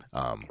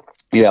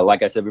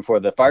 Like I said before,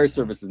 the fire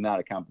service is not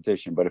a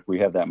competition, but if we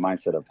have that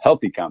mindset of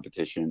healthy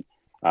competition,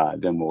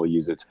 then we'll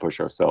use it to push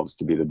ourselves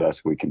to be the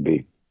best we can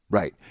be.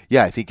 Right.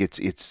 Yeah, I think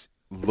it's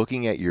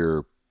looking at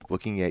your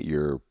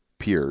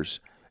peers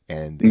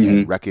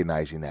and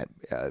recognizing that.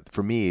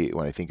 For me,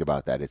 when I think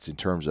about that, it's in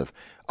terms of,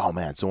 oh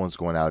man, someone's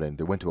going out and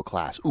they went to a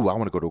class. Ooh, I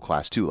want to go to a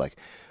class too. Like,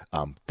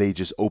 they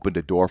just opened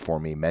a door for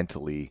me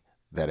mentally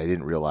that I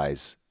didn't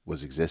realize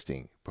was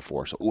existing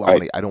before. So,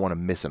 I don't want to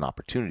miss an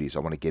opportunity. So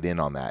I want to get in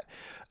on that.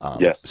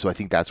 Yes. So I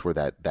think that's where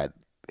that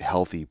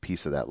healthy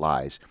piece of that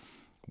lies.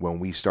 When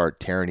we start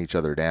tearing each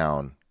other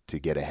down to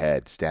get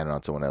ahead, standing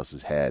on someone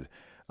else's head,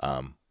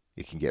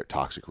 it can get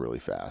toxic really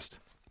fast.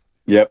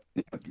 Yep,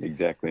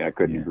 exactly. I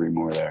couldn't agree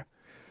more there.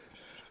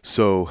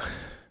 So,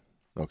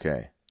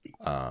 okay.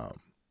 The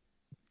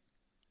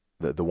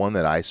one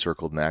that I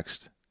circled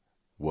next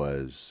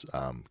was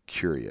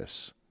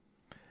curious.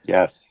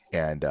 Yes.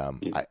 And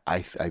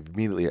I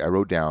immediately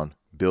wrote down,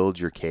 build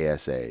your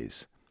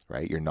KSAs,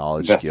 right? Your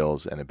knowledge,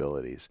 skills, and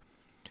abilities.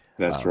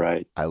 That's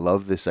right. I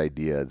love this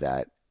idea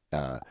that,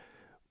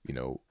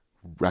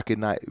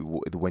 recognize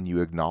when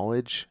you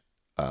acknowledge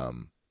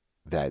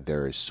that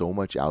there is so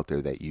much out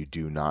there that you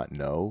do not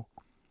know,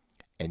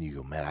 and you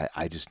go, man,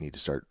 I just need to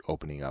start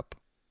opening up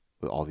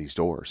all these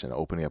doors and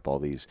opening up all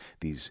these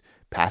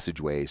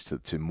passageways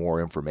to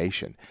more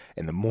information.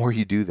 And the more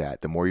you do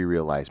that, the more you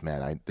realize,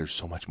 man, there's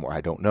so much more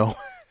I don't know.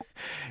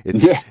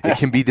 Yeah. It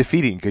can be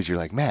defeating because you're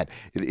like, man,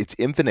 it's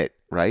infinite,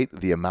 right?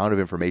 The amount of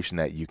information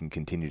that you can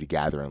continue to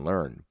gather and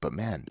learn. But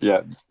man,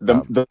 Yeah.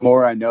 The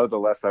more I know, the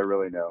less I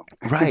really know.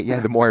 right? Yeah,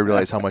 the more I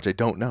realize how much I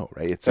don't know,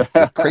 right? It's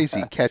a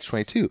crazy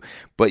catch-22.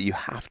 But you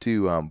have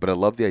to. But I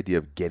love the idea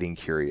of getting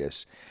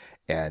curious,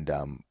 and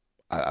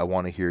I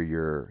want to hear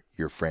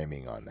your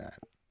framing on that.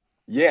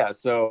 Yeah,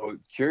 so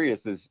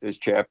Curious is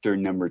chapter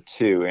number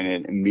 2, and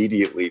it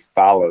immediately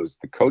follows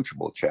the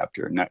Coachable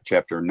chapter, not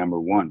chapter number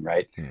 1,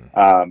 right?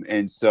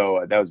 And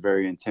so that was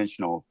very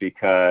intentional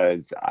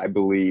because I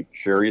believe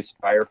curious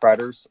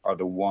firefighters are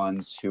the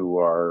ones who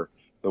are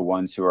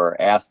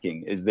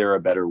asking, is there a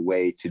better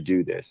way to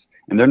do this?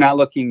 And they're not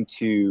looking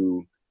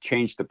to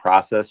change the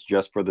process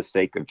just for the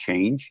sake of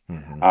change.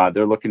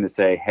 They're looking to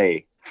say,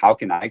 hey, how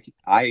can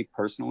I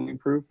personally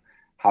improve?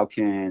 How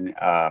can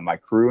my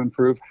crew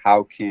improve?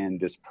 How can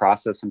this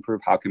process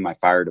improve? How can my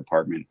fire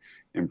department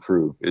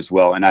improve as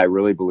well? And I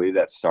really believe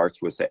that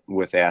starts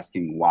with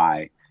asking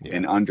why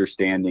and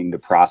understanding the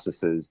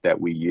processes that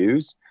we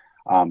use.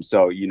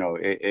 So,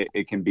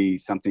 it can be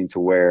something to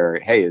where,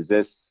 hey, is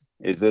this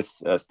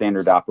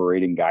standard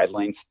operating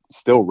guidelines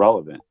still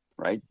relevant?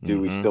 Right?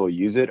 Do we still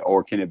use it,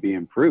 or can it be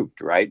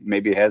improved? Right?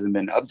 Maybe it hasn't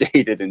been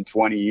updated in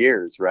 20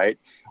 years, right?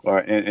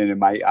 And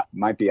it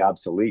might be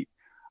obsolete.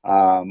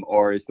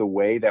 Or is the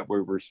way that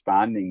we're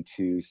responding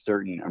to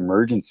certain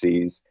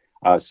emergencies,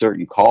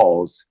 certain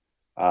calls,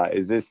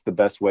 is this the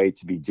best way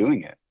to be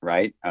doing it?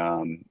 Right?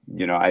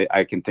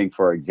 I can think,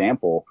 for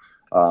example,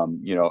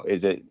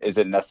 is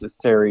it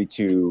necessary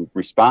to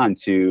respond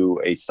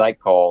to a site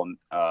call,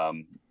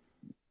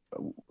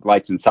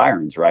 lights and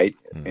sirens, right?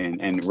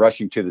 And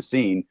rushing to the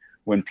scene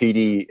when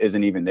PD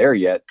isn't even there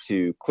yet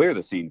to clear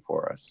the scene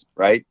for us,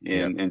 right?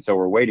 And so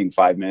we're waiting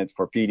 5 minutes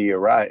for PD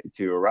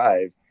to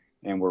arrive.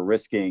 And we're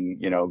risking,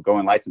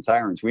 going lights and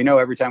sirens. We know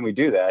every time we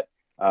do that,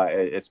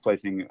 it's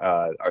placing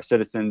our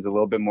citizens a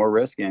little bit more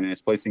risk, and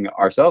it's placing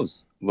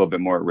ourselves a little bit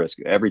more at risk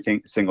every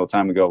single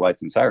time we go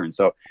lights and sirens.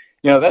 So,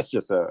 that's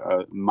just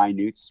a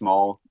minute,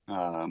 small,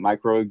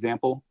 micro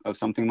example of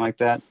something like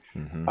that.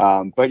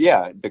 But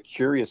yeah, the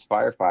curious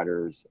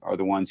firefighters are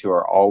the ones who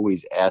are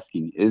always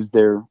asking, is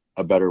there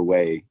a better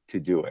way to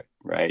do it?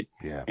 Right.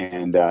 Yeah.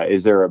 And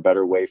is there a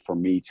better way for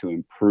me to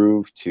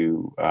improve,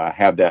 to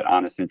have that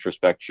honest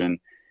introspection?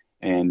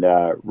 And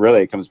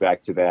really, it comes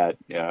back to that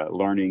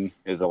learning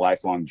is a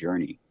lifelong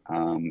journey,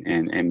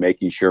 and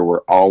making sure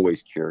we're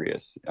always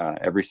curious.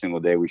 Every single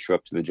day we show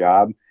up to the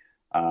job,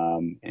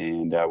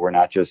 and we're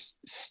not just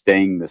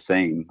staying the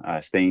same,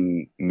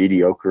 staying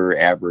mediocre,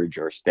 average,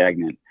 or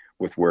stagnant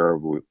with where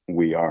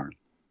we are.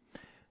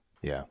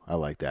 Yeah, I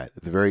like that.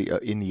 The very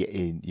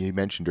you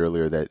mentioned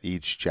earlier that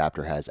each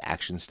chapter has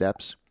action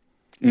steps,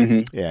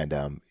 and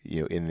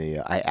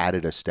I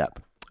added a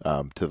step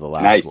to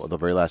the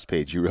very last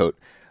page. You wrote,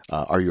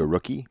 are you a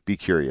rookie? Be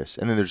curious.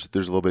 And then there's a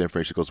little bit of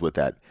information that goes with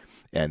that.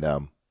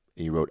 And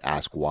you wrote,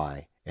 ask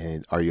why.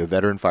 And are you a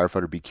veteran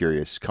firefighter? Be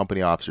curious.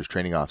 Company officers,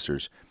 training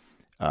officers.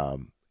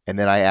 And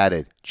then I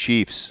added,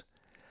 chiefs,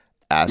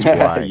 ask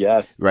why.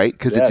 Yes. Right?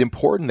 Because it's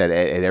important that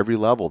at every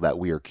level that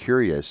we are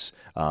curious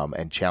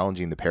and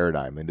challenging the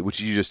paradigm, and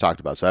which you just talked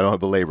about. So I don't want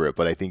to belabor it,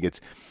 but I think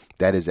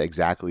that is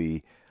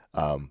exactly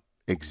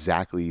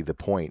the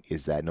point,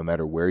 is that no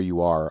matter where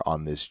you are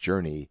on this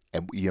journey,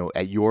 and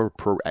at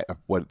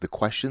what the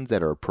questions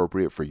that are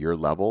appropriate for your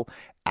level,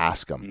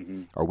 ask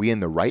them. Are we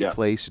in the right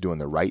place, doing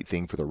the right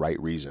thing for the right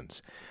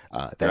reasons?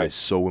 That is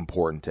so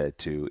important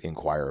to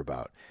inquire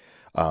about.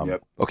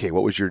 Okay,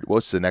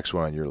 what's the next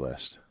one on your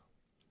list?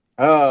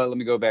 Let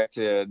me go back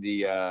to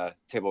the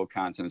table of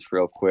contents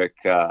real quick.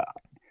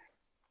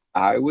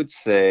 I would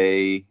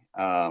say,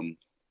 man,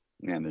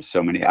 there's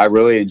so many. I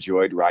really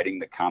enjoyed writing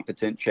the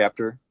competent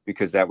chapter,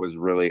 because that was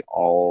really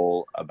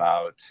all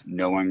about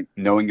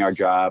knowing our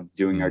job,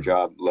 doing our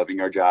job,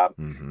 loving our job.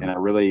 And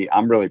I'm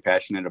really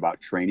passionate about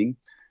training.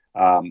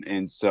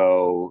 And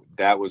so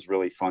that was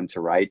really fun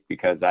to write,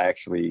 because I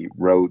actually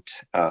wrote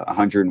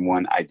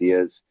 101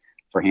 ideas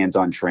for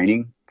hands-on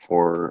training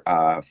for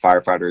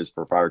firefighters,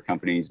 for fire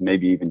companies,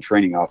 maybe even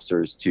training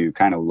officers to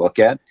kind of look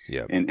at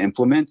and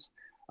implement.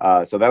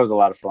 So that was a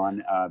lot of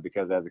fun,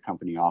 because as a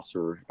company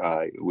officer,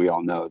 we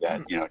all know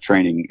that,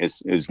 training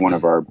is one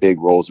of our big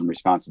roles and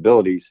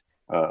responsibilities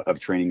of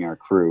training our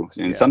crew.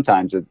 And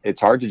sometimes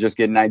it's hard to just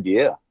get an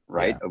idea,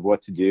 right, of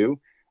what to do.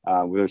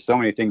 There's so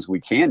many things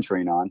we can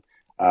train on,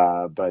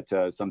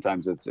 but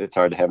sometimes it's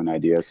hard to have an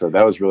idea. So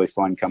that was really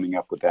fun coming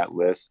up with that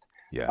list.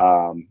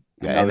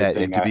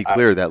 And to be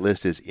clear, that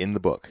list is in the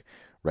book,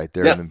 right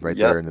there,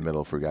 there in the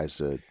middle for the guys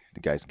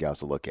and gals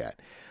to look at.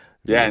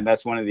 Yeah, and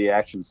that's one of the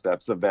action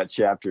steps of that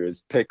chapter,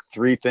 is pick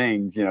 3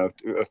 things,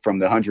 from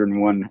the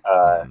 101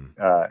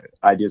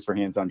 ideas for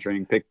hands-on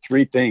training. Pick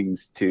 3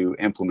 things to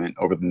implement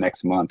over the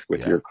next month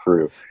with your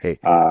crew. Hey,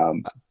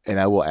 and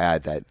I will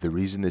add that the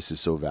reason this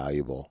is so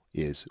valuable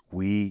is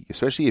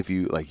especially if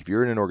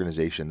you're in an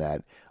organization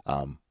that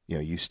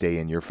you stay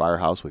in your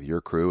firehouse with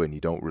your crew and you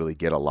don't really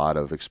get a lot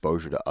of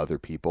exposure to other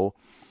people,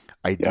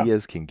 Yeah.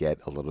 ideas can get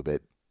a little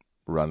bit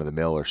run of the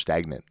mill or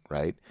stagnant,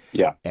 right?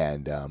 Yeah.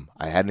 And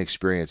I had an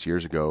experience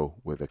years ago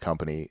with a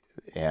company,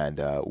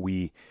 and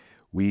we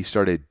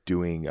started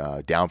doing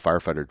down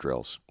firefighter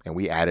drills, and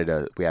we added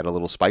a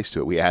little spice to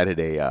it. We added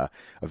a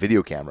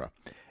video camera,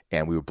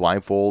 and we would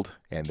blindfold,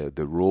 and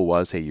the rule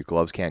was, hey, your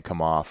gloves can't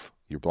come off.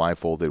 You're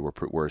blindfolded.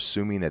 We're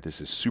assuming that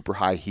this is super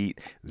high heat,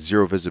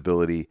 zero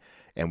visibility,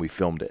 and we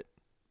filmed it.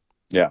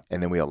 Yeah.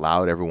 And then we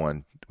allowed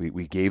everyone.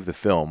 We gave the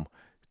film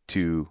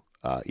to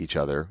each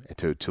other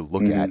to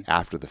look at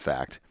after the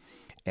fact,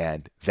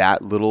 and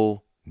that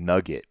little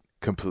nugget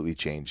completely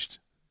changed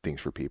things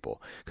for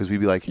people, because we'd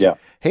be like, Yeah.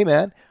 "Hey,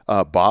 man,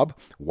 Bob,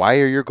 why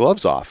are your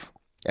gloves off?"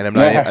 And I'm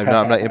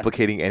not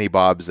implicating any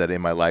Bobs that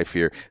in my life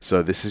here.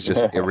 So this is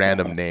just a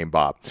random name,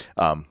 Bob,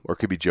 or it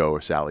could be Joe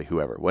or Sally,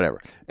 whoever, whatever.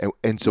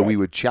 And so we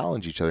would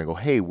challenge each other and go,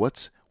 "Hey,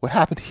 what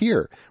happened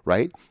here?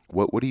 Right?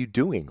 What are you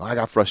doing?" "Oh, I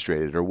got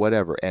frustrated," or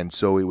whatever. And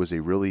so it was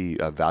a really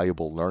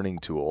valuable learning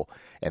tool,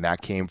 and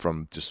that came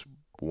from just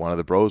one of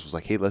the bros was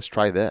like, "Hey, let's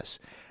try this,"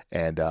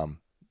 and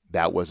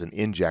that was an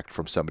inject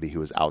from somebody who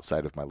was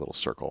outside of my little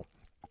circle.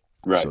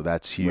 Right. So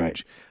that's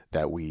huge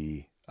that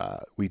we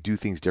do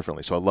things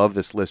differently. So I love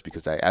this list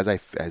because as I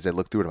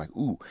look through it, I'm like,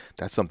 ooh,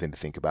 that's something to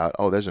think about.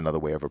 Oh, there's another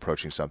way of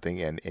approaching something,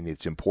 and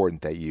it's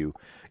important that you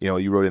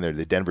wrote in there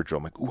the Denver drill.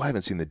 I'm like, ooh, I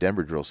haven't seen the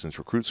Denver drill since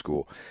recruit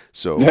school.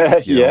 So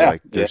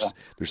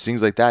there's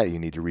things like that you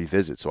need to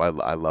revisit. So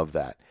I love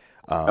that.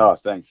 Oh,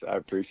 thanks. I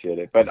appreciate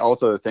it. But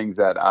also the things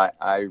that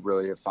I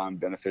really have found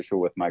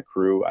beneficial with my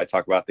crew, I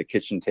talk about the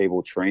kitchen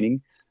table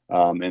training.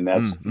 And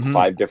that's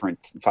five different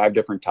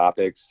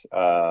topics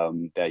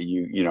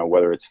that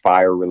whether it's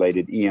fire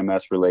related,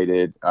 EMS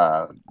related,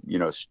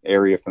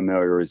 area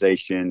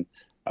familiarization,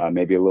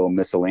 maybe a little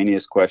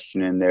miscellaneous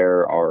question in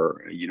there,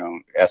 or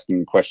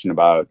asking a question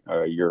about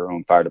your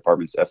own fire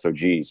department's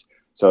SOGs.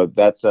 So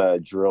that's a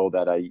drill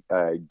that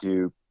I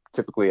do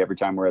typically every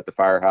time we're at the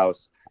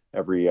firehouse.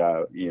 Every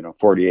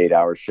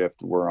 48-hour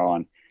shift we're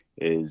on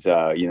is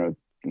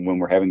when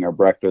we're having our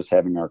breakfast,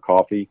 having our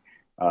coffee.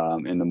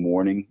 In the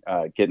morning,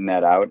 getting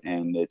that out,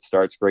 and it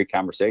starts great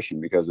conversation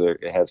because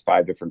it has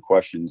 5 different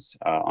questions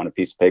on a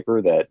piece of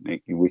paper that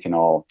we can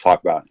all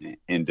talk about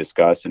and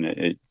discuss, and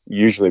it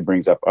usually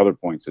brings up other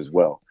points as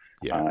well,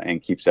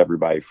 and keeps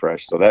everybody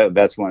fresh. So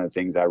that's one of the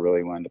things I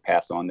really wanted to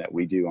pass on that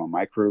we do on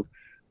my crew.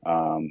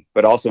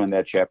 But also in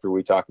that chapter,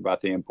 we talk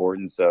about the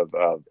importance of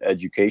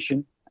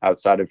education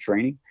outside of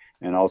training,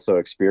 and also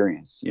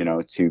experience,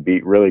 to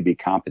be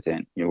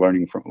competent,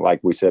 learning from, like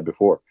we said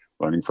before,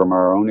 learning from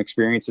our own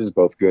experiences,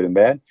 both good and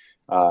bad,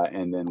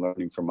 and then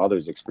learning from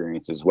others'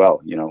 experience as well.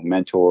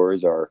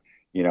 Mentors, or,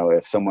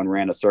 if someone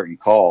ran a certain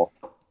call,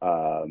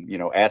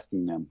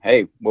 asking them,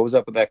 hey, what was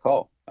up with that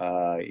call?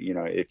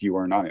 If you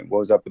weren't on it, what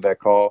was up with that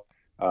call?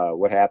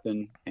 What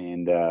happened?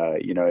 And,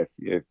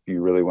 if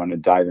you really want to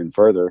dive in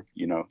further,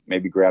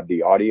 maybe grab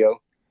the audio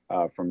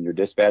from your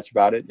dispatch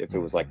about it, if it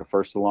was like a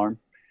first alarm.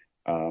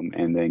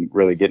 And then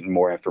really getting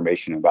more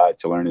information about it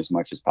to learn as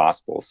much as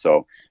possible.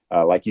 So,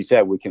 like you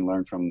said, we can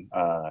learn from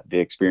the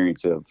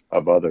experience of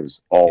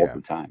others all the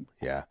time.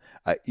 Yeah.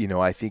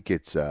 I think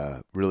it's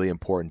really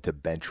important to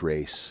bench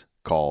race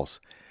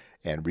calls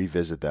and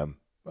revisit them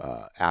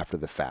after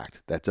the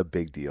fact. That's a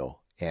big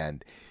deal.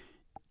 And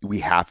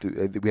we have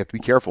to be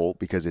careful,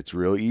 because it's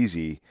real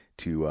easy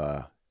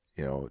to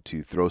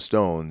throw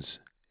stones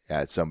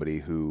at somebody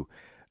who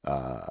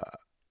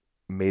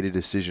made a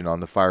decision on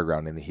the fire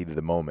ground in the heat of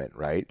the moment,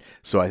 right?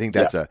 So I think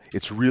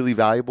it's really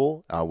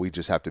valuable. We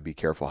just have to be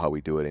careful how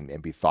we do it,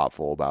 and be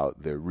thoughtful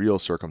about the real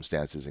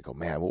circumstances, and go,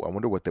 man, I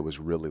wonder what that was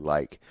really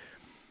like,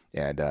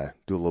 and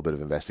do a little bit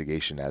of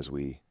investigation as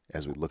we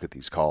look at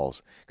these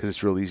calls, because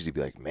it's real easy to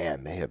be like,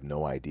 man, they have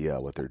no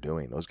idea what they're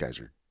doing. Those guys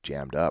are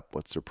jammed up.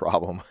 What's their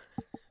problem?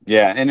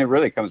 Yeah, and it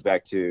really comes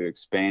back to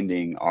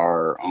expanding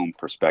our own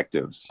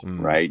perspectives,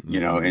 right?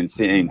 And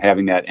seeing,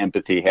 having that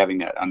empathy, having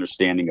that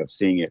understanding of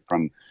seeing it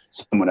from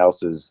someone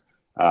else's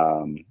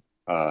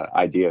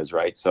ideas,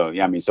 right? So,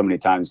 yeah, I mean, so many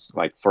times,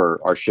 like for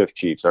our shift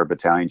chiefs, our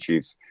battalion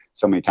chiefs,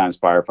 so many times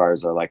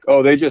firefighters are like,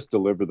 oh, they just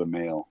deliver the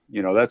mail.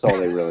 That's all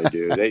they really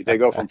do. They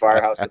go from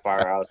firehouse to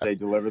firehouse, they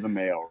deliver the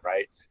mail,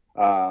 right?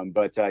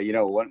 But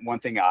one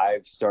thing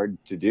I've started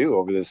to do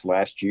over this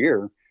last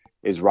year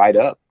is ride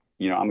up.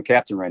 I'm a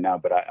captain right now,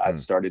 but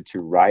I've started to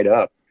ride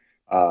up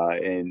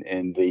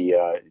in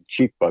the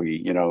chief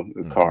buggy,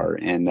 car.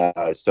 And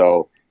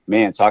so,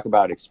 man, talk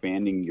about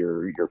expanding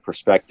your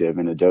perspective,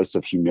 and a dose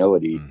of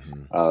humility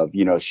of,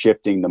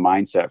 shifting the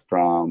mindset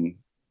from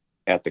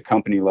at the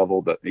company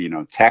level, the,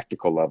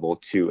 tactical level,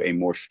 to a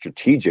more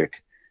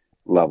strategic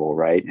level,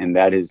 right? And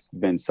that has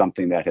been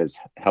something that has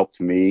helped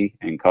me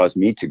and caused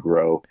me to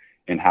grow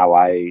in how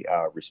I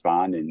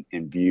respond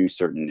and view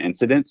certain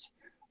incidents.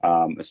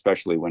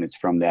 Especially when it's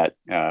from that,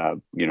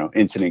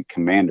 incident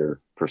commander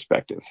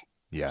perspective.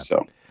 Yeah.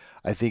 So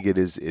I think it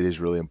is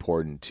really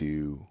important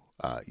to,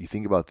 you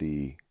think about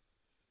the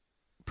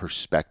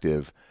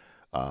perspective,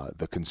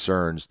 the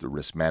concerns, the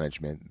risk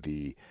management,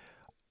 the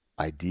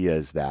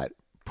ideas that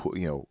put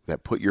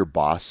your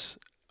boss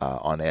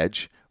on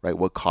edge, right?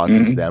 What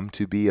causes them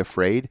to be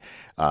afraid?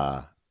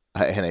 I'm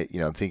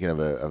thinking of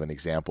an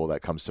example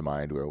that comes to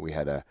mind where we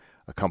had a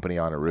company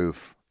on a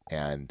roof,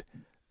 and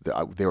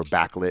they were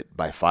backlit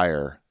by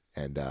fire,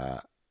 and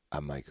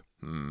I'm like,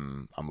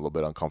 I'm a little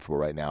bit uncomfortable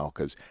right now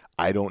because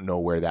I don't know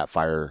where that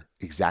fire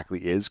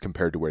exactly is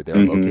compared to where they're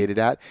located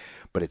at,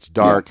 but it's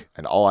dark,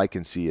 and all I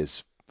can see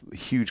is a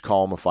huge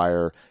column of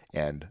fire,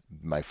 and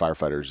my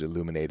firefighters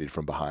illuminated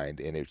from behind,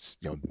 and it's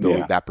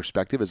that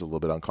perspective is a little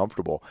bit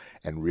uncomfortable,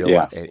 and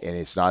and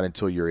it's not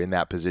until you're in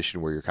that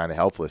position where you're kind of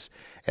helpless.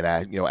 And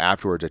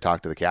afterwards I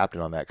talked to the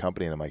captain on that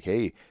company, and I'm like,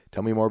 hey,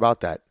 tell me more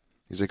about that.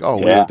 He's like,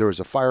 there was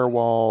a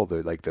firewall.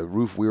 The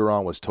roof we were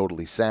on was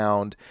totally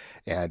sound,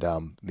 and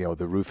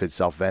the roof had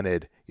self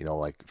vented,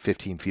 like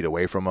 15 feet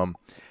away from them,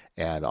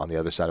 and on the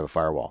other side of a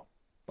firewall.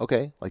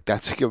 Okay, like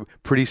that's like a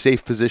pretty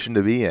safe position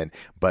to be in,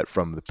 but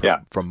from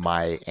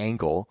my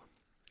angle,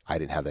 I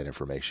didn't have that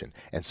information,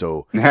 and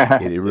so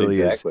it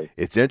really exactly.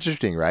 It's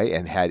interesting, right?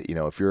 And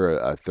if you're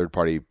a third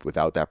party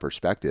without that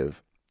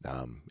perspective,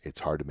 it's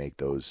hard to make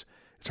those.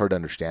 It's hard to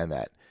understand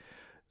that.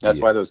 That's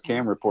why those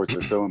cam reports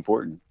are so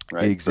important,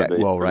 right? Exactly.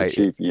 Well, right.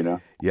 Chief,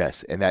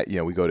 Yes, and that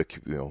we go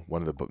to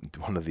one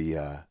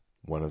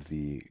of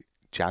the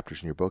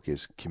chapters in your book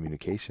is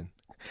communication.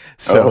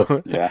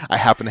 So I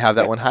happen to have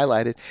that one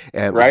highlighted.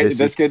 And right.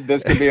 This could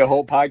be a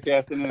whole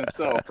podcast in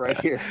itself, right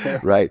here.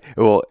 Right.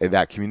 Well,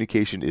 that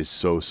communication is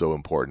so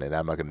important, and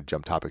I'm not going to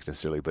jump topics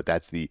necessarily, but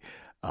that's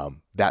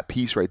that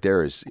piece right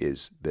there is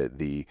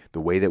the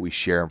way that we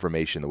share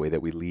information, the way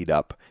that we lead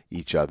up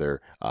each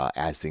other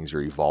as things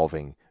are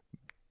evolving,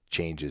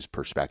 changes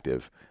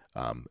perspective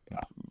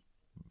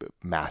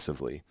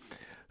massively.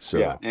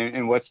 So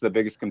and what's the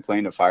biggest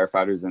complaint of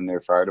firefighters in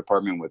their fire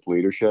department with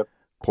leadership?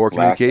 Poor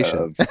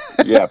communication.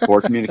 Poor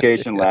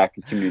communication, lack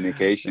of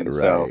communication. Right,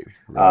 so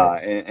right.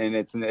 And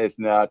it's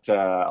not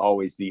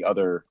always the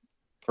other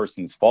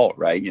person's fault,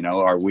 right?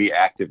 Are we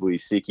actively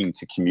seeking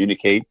to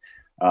communicate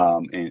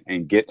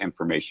and get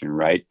information,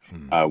 right?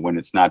 When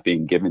it's not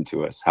being given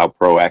to us? How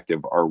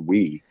proactive are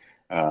we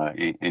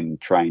in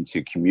trying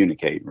to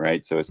communicate,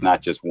 right? So it's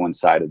not just one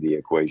side of the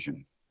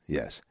equation.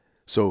 Yes.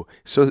 So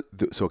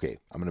okay,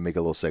 I'm going to make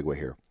a little segue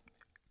here.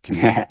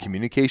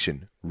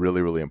 Communication,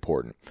 really, really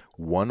important.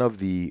 One of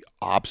the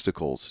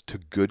obstacles to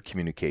good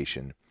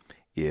communication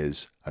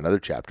is another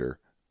chapter,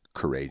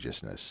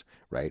 courageousness,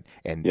 right?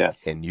 And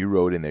and you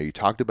wrote in there, you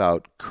talked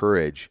about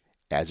courage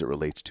as it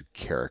relates to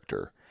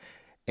character.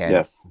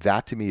 And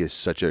that to me is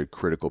such a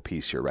critical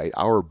piece here, right?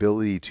 Our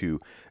ability to,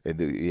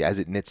 as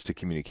it knits to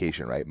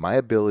communication, right? My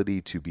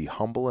ability to be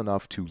humble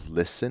enough to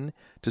listen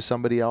to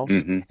somebody else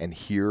and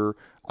hear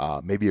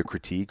maybe a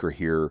critique or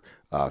hear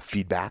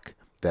feedback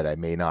that I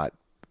may not,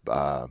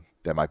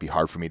 that might be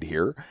hard for me to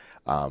hear.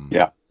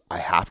 I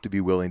have to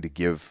be willing to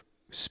give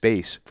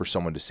space for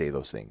someone to say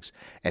those things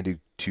and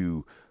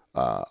to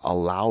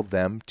allow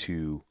them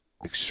to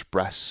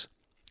express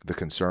the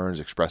concerns,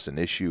 express an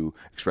issue,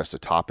 express a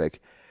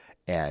topic.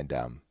 And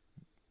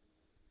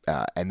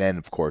then,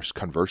 of course,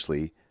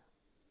 conversely,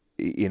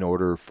 in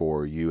order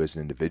for you as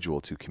an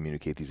individual to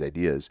communicate these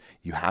ideas,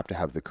 you have to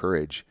have the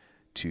courage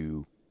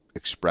to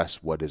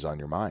express what is on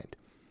your mind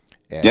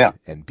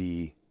and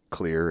be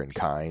clear and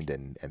kind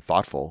and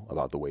thoughtful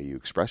about the way you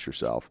express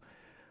yourself.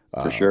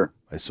 For sure.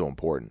 It's so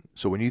important.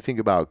 So when you think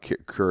about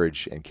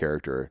courage and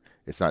character,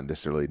 it's not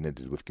necessarily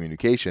knitted with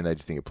communication. I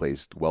just think it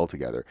plays well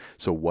together.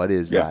 So what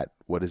is that?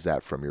 What is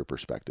that from your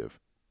perspective?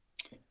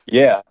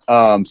 Yeah.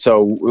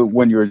 So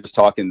when you were just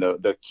talking,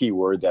 the key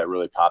word that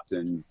really popped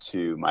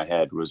into my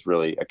head was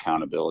really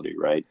accountability,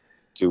 right?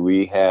 Do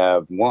we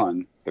have,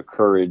 one, the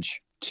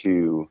courage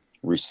to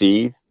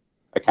receive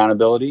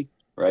accountability,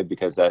 right?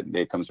 Because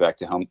it comes back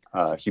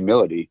to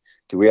humility.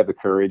 Do we have the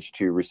courage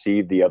to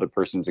receive the other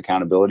person's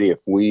accountability if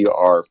we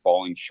are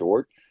falling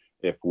short,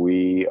 if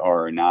we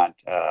are not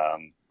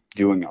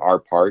doing our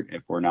part,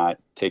 if we're not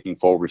taking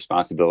full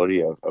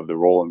responsibility of the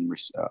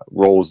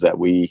roles that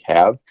we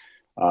have?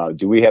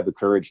 Do we have the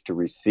courage to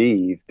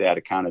receive that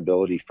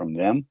accountability from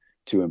them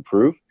to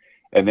improve?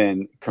 And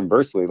then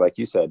conversely, like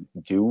you said,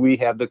 do we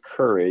have the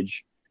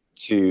courage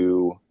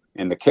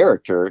and the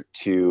character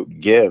to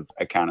give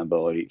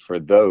accountability for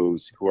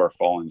those who are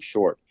falling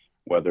short,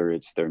 whether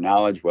it's their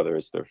knowledge, whether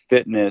it's their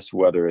fitness,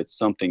 whether it's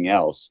something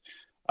else?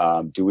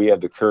 Do we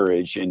have the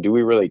courage, and do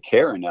we really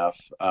care enough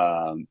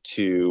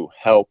to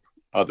help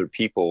other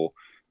people,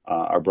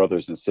 our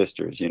brothers and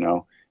sisters,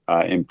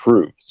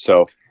 improve?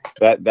 So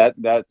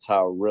that's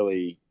how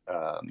really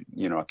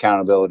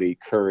accountability,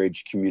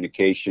 courage,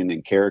 communication,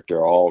 and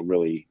character all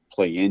really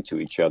play into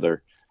each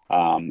other.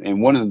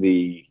 And one of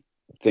the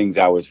things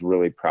I was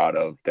really proud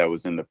of that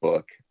was in the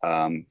book,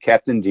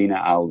 Captain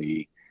Dina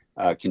Ali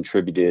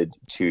contributed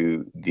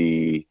to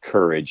the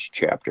courage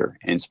chapter,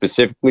 and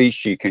specifically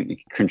she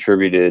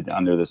contributed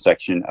under the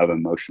section of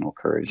emotional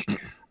courage.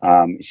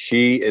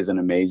 She is an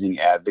amazing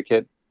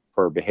advocate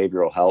for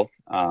behavioral health.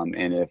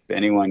 And if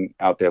anyone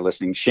out there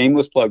listening,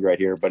 shameless plug right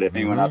here, but if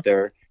anyone out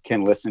there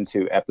can listen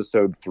to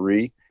episode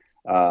 3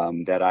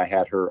 that I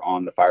had her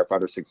on the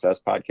Firefighter Success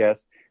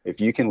podcast.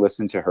 If you can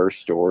listen to her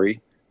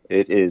story,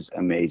 it is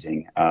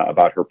amazing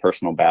about her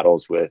personal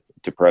battles with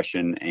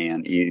depression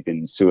and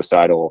even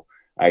suicidal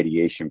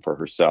ideation for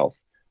herself.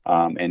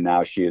 And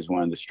now she is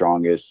one of the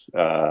strongest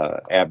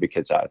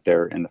advocates out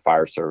there in the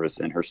fire service,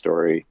 and her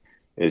story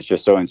is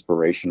just so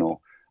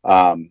inspirational.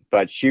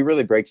 But she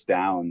really breaks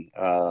down,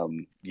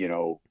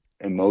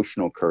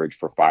 emotional courage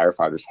for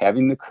firefighters,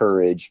 having the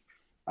courage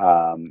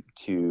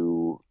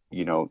to,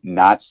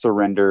 not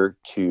surrender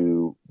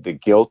to the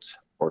guilt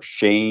or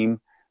shame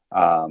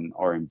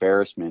or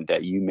embarrassment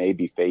that you may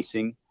be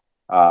facing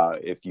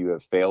if you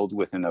have failed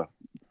within the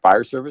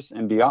fire service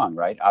and beyond,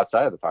 right?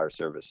 Outside of the fire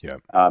service.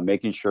 Yeah.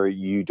 Making sure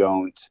you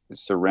don't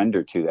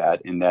surrender to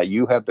that, and that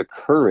you have the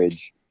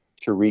courage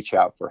to reach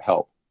out for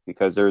help,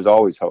 because there's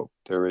always hope.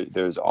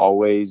 There's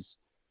always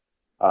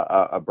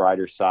a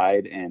brighter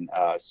side, and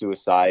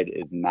suicide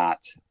is not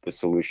the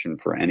solution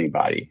for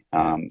anybody.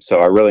 So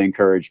I really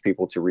encourage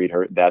people to read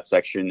that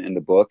section in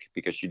the book,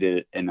 because she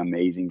did an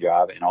amazing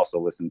job, and also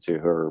listen to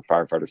her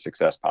Firefighter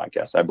Success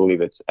podcast. I believe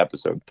it's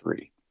episode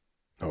 3.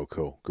 Oh,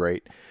 cool.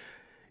 Great.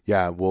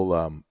 Yeah. We'll,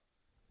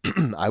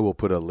 I will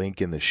put a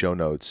link in the show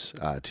notes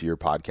to your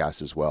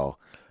podcast as well,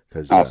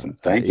 because awesome.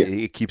 Thank you.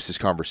 It keeps this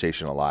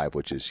conversation alive,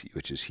 which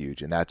is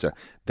huge, and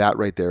that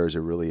right there is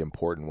a really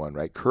important one,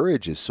 right?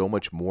 Courage is so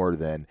much more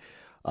than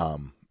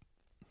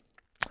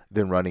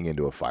running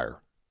into a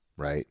fire,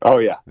 right? Oh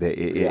yeah.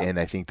 And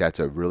I think that's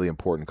a really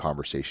important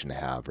conversation to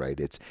have, right?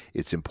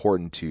 It's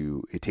important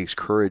it takes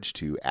courage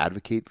to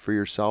advocate for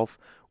yourself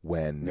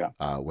when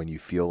you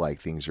feel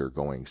like things are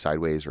going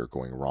sideways or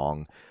going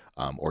wrong.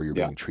 Or you're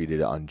being treated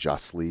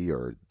unjustly,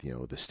 or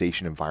the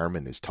station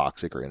environment is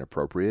toxic or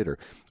inappropriate,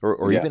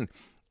 or even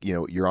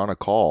you're on a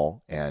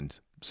call and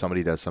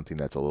somebody does something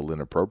that's a little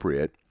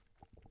inappropriate.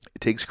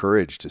 It takes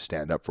courage to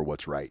stand up for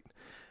what's right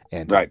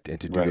and to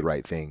do the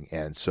right thing.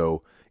 And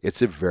so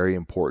it's a very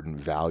important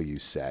value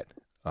set.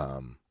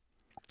 When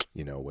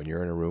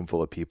you're in a room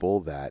full of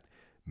people that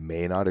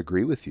may not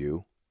agree with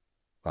you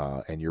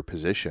and your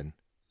position,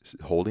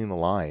 holding the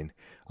line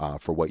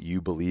for what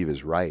you believe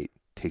is right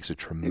takes a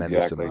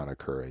tremendous amount of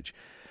courage.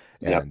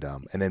 And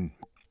and then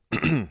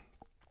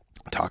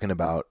talking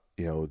about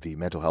the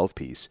mental health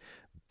piece,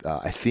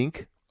 I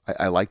think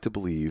I like to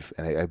believe,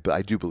 and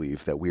I do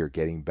believe, that we are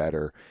getting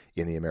better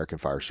in the American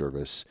Fire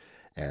Service,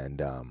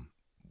 and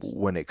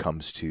when it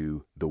comes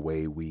to the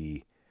way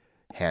we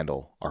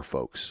handle our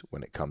folks,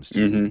 when it comes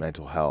to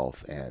mental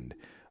health and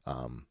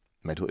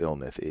mental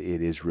illness,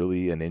 it is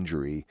really an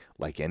injury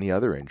like any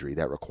other injury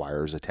that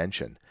requires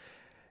attention.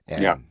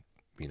 And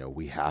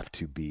we have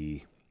to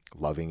be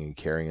loving and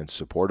caring and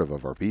supportive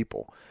of our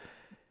people.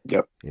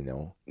 Yep.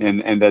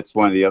 And that's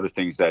one of the other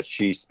things that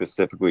she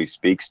specifically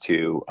speaks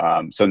to.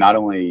 So not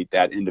only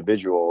that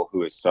individual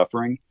who is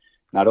suffering,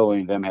 not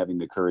only them having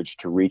the courage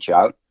to reach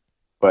out,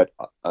 but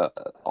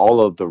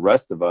all of the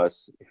rest of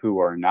us who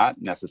are not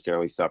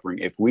necessarily suffering,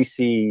 if we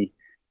see,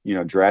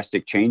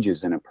 drastic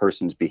changes in a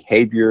person's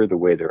behavior, the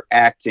way they're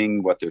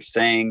acting, what they're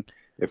saying,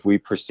 if we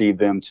perceive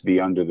them to be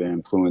under the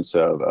influence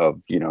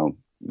of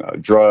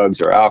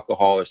drugs or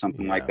alcohol or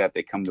something like that,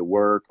 they come to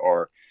work,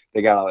 or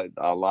they got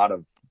a lot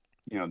of,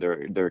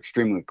 they're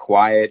extremely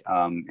quiet,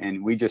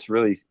 and we just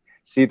really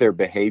see their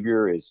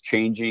behavior is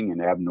changing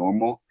and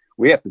abnormal.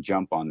 We have to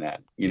jump on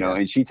that,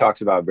 and she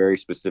talks about very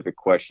specific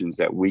questions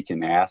that we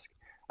can ask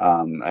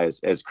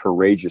as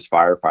courageous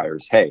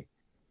firefighters. Hey,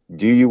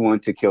 do you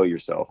want to kill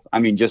yourself? I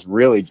mean, just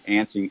really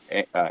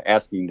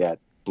asking that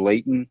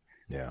blatant,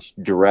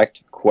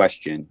 direct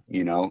question,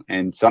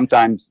 and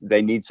sometimes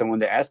they need someone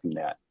to ask them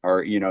that,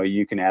 or,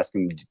 you can ask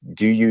them,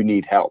 do you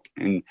need help?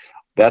 And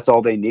that's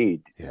all they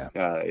need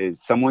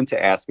is someone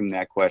to ask them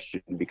that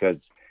question,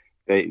 because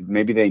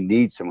maybe they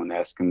need someone to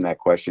ask them that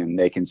question.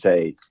 They can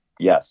say,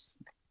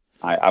 yes,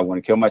 I want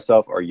to kill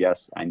myself, or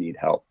yes, I need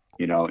help,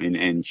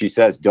 and she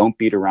says, don't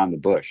beat around the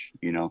bush,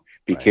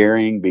 be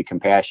caring, be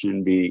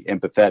compassionate, be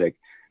empathetic,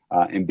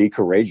 and be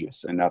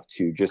courageous enough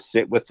to just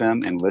sit with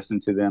them and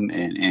listen to them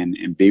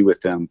and be with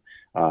them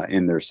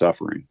in their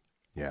suffering.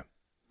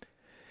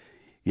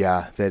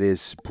 Yeah, that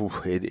is,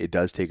 it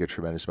does take a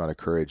tremendous amount of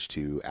courage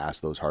to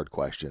ask those hard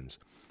questions.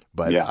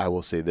 But I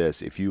will say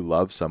this, if you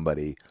love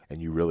somebody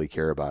and you really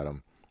care about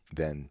them,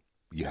 then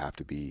you have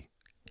to be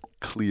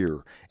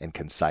clear and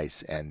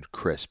concise and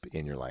crisp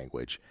in your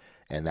language.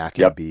 And that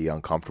can be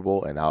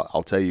uncomfortable. And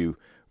I'll tell you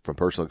from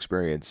personal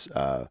experience,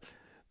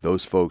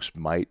 those folks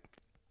might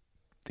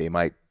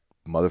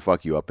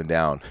motherfuck you up and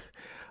down.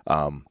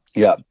 But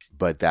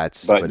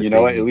you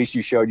know what? At least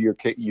you showed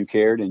you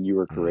cared and you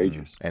were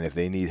courageous. And if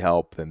they need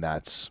help, then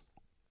that's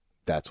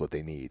what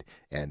they need.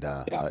 And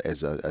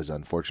as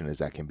unfortunate as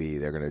that can be,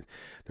 they're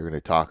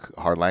gonna talk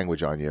hard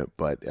language on you.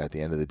 But at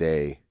the end of the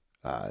day,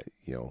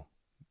 you're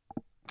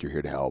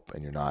here to help,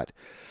 and you're not.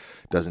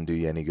 Doesn't do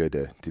you any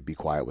good to be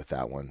quiet with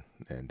that one.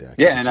 And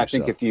and I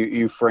think if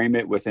you frame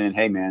it within,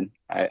 hey man,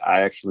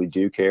 I actually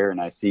do care, and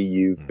I see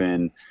you've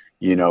been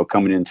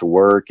coming into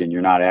work and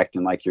you're not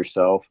acting like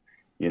yourself.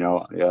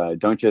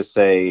 Don't just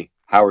say,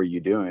 how are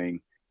you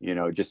doing?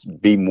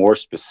 just be more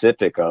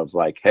specific of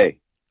like, hey,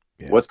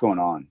 Yeah. what's going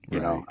on?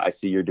 Right. I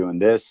see you're doing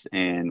this,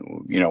 and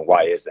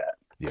why is that?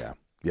 Yeah.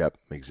 Yep.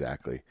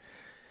 Exactly.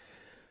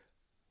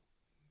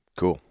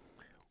 Cool.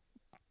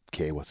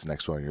 Okay. What's the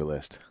next one on your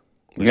list?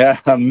 Yeah.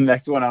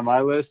 Next one on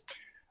my list.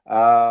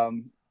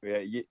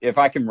 Yeah, if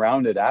I can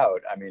round it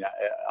out, I mean,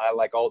 I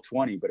like all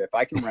 20, but if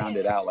I can round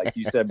it out, like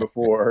you said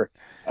before,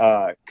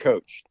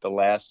 coach, the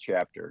last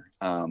chapter,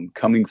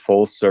 coming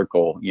full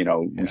circle,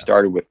 we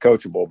started with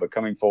coachable, but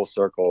coming full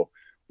circle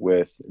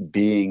with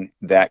being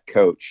that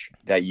coach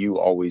that you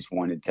always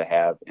wanted to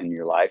have in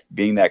your life,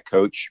 being that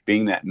coach,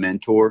 being that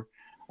mentor,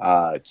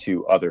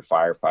 to other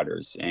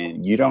firefighters.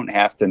 And you don't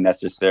have to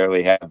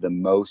necessarily have the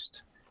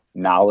most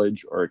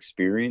knowledge or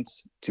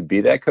experience to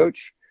be that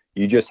coach.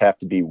 You just have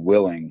to be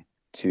willing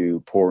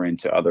to pour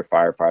into other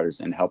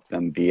firefighters and help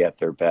them be at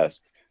their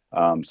best.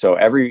 So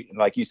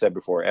like you said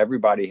before,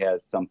 everybody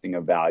has something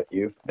of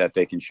value that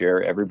they can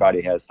share.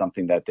 Everybody has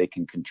something that they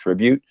can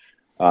contribute.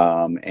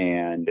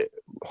 And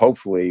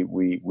hopefully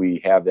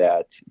we have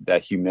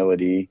that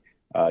humility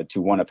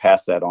to want to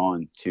pass that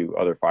on to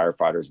other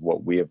firefighters,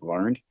 what we have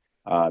learned.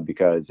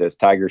 Because as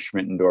Tiger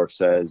Schmittendorf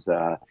says,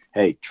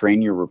 hey,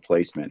 train your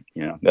replacement.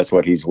 That's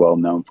what he's well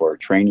known for.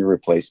 Train your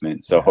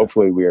replacement. So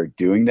hopefully we are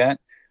doing that.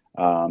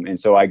 And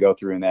so I go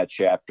through in that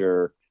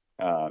chapter,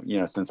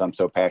 since I'm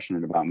so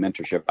passionate about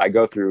mentorship, I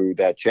go through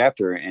that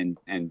chapter and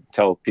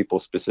tell people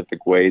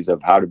specific ways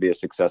of how to be a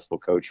successful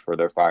coach for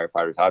their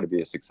firefighters, how to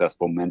be a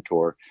successful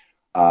mentor.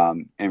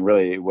 And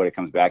really what it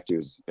comes back to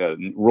is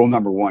rule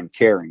number one,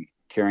 caring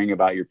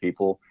about your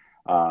people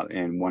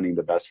and wanting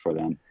the best for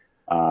them.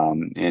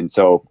 And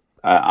so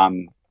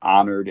I'm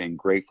honored and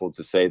grateful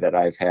to say that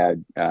I've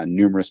had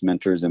numerous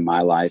mentors in my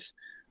life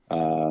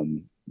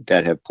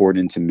that have poured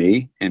into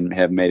me and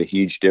have made a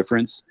huge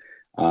difference,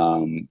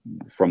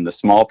 from the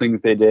small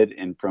things they did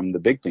and from the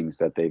big things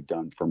that they've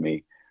done for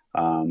me.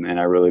 And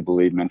I really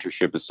believe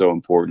mentorship is so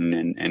important,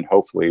 and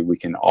hopefully we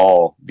can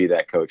all be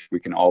that coach. We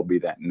can all be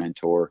that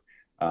mentor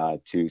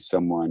to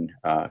someone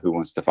who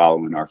wants to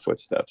follow in our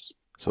footsteps.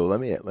 So let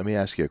me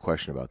ask you a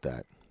question about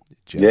that,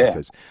 Jim,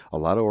 because a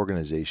lot of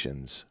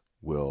organizations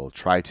will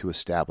try to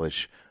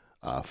establish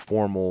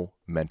formal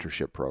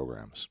mentorship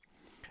programs,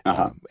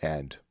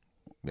 and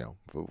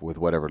with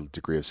whatever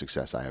degree of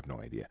success, I have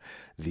no idea.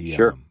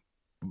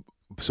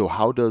 So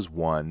how does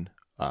one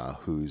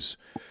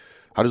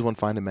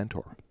find a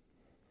mentor?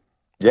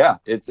 Yeah,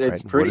 it's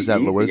right? pretty easy.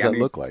 What does that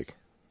look like?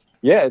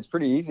 Yeah, it's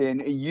pretty easy.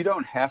 And you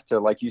don't have to,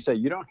 like you said,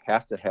 you don't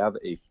have to have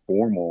a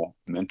formal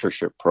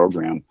mentorship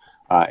program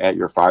at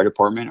your fire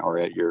department or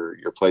at your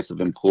place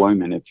of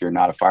employment. If you're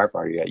not a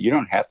firefighter yet, you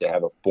don't have to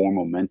have a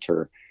formal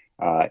mentor,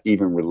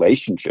 even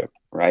relationship,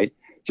 right?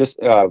 Just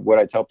what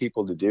I tell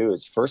people to do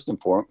is first and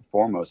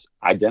foremost,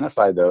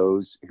 identify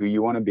those who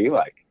you want to be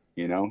like,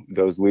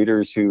 those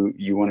leaders who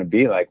you want to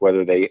be like,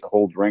 whether they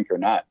hold rank or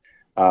not,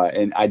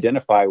 and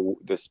identify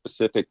the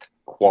specific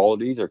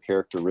qualities or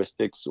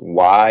characteristics,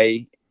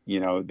 why,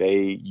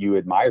 you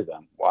admire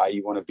them, why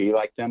you want to be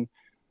like them,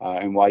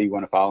 and why you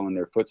want to follow in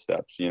their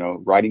footsteps,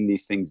 writing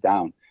these things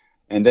down.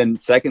 And then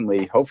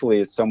secondly,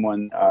 hopefully it's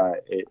someone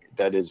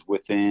that is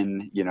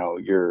within,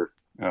 your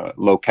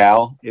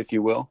locale, if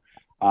you will.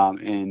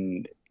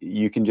 And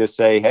you can just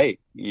say, hey,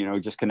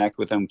 just connect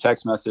with them,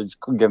 text message,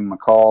 give them a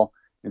call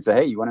and say,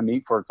 hey, you want to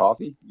meet for a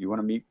coffee? You want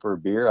to meet for a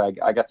beer?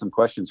 I got some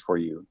questions for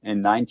you.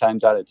 And 9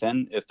 times out of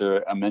 10, if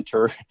they're a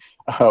mentor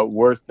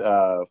worth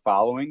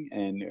following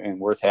and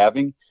worth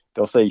having,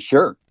 they'll say,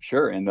 sure.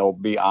 And they'll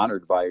be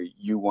honored by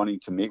you wanting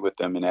to meet with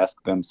them and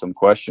ask them some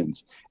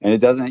questions. And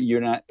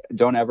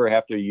don't ever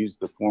have to use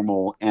the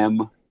formal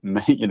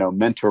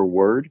mentor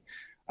word.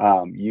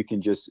 You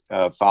can just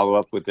follow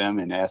up with them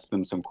and ask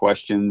them some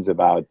questions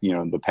about,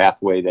 the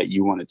pathway that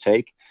you want to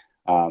take.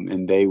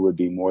 And they would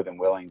be more than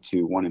willing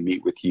to want to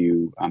meet with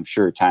you, I'm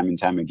sure, time and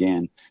time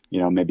again.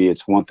 Maybe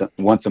it's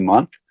once a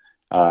month,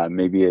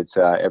 maybe it's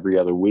every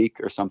other week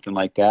or something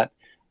like that,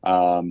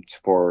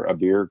 for a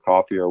beer,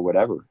 coffee, or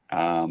whatever.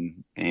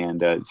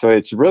 So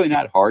it's really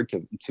not hard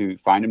to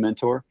find a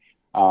mentor.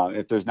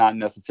 If there's not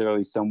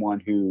necessarily someone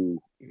who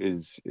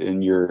is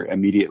in your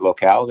immediate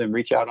locale, then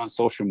reach out on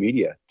social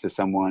media to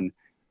someone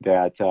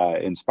that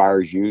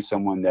inspires you,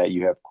 someone that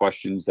you have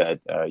questions that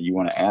you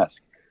want to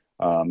ask.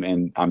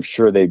 And I'm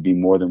sure they'd be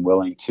more than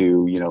willing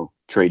to,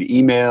 trade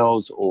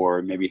emails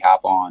or maybe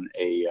hop on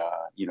a,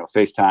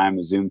 FaceTime,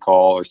 a Zoom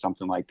call or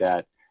something like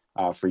that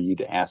for you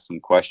to ask some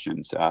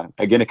questions.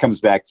 Again, it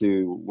comes back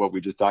to what we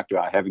just talked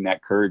about, having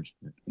that courage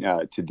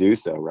to do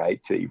so,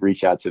 right? To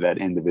reach out to that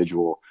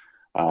individual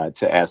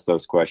to ask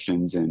those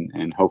questions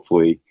and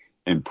hopefully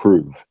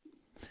improve.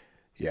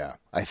 Yeah,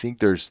 I think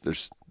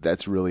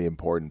that's really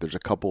important. There's a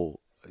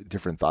couple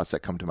different thoughts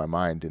that come to my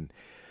mind, and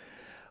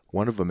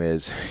one of them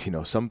is,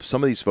 some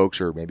of these folks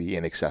are maybe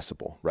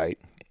inaccessible, right?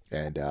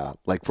 And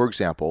like for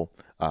example,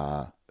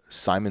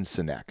 Simon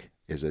Sinek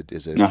is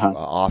an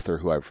author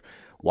who I've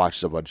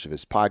watched a bunch of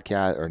his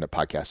podcast, or not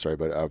podcast, sorry,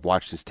 but I've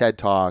watched his TED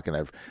Talk and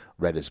I've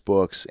read his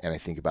books, and I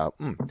think about,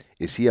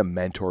 is he a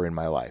mentor in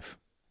my life?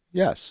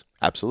 Yes,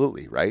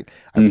 absolutely. Right.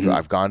 Hmm.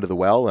 I've gone to the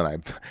well,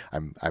 and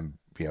I'm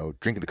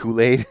drinking the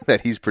Kool-Aid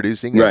that he's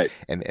producing, Right.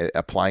 and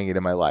applying it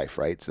in my life.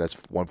 Right. So that's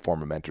one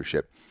form of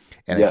mentorship.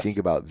 And I think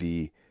Yes. about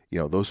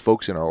those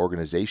folks in our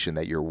organization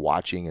that you're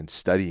watching and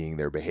studying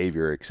their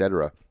behavior, et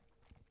cetera.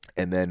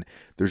 And then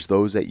there's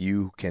those that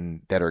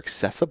are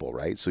accessible,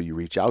 right? So you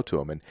reach out to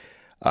them, and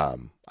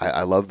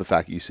I love the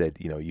fact that you said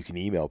you can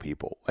email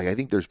people. Like, I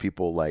think there's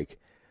people like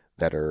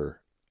that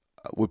are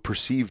would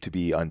perceive to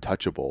be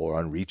untouchable or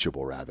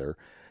unreachable, rather,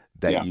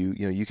 that Yeah.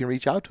 you can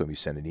reach out to them. You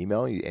send an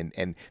email,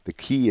 and the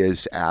key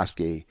is to ask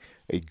a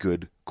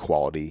good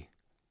quality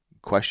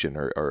question,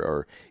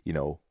 or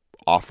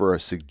offer a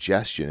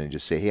suggestion, and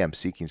just say, hey, I'm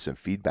seeking some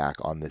feedback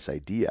on this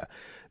idea.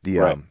 The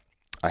Right.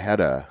 I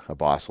had a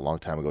boss a long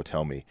time ago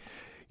tell me,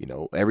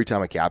 every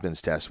time a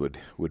captain's test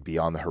would be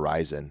on the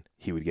horizon,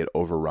 he would get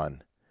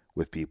overrun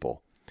with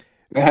people,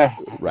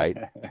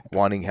 right,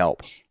 wanting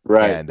help,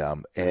 Right. and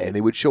Right.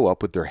 they would show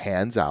up with their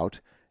hands out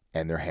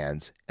and their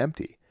hands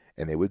empty,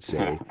 and they would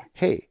say,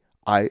 "Hey,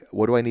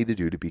 what do I need to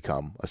do to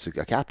become a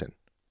captain?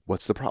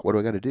 What do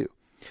I got to do?"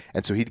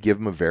 And so he'd give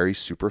them a very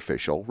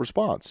superficial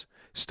response: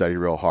 study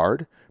real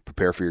hard,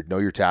 know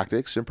your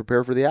tactics, and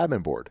prepare for the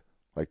admin board.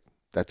 Like,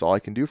 that's all I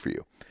can do for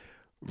you.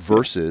 Yeah.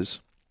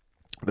 Versus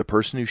the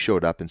person who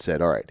showed up and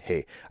said, "All right,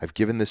 hey, I've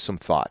given this some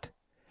thought.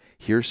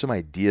 Here's some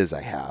ideas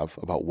I have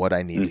about what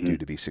I need to Hmm. do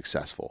to be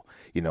successful.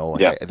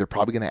 Yes. They're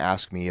probably going to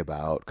ask me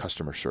about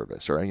customer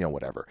service, or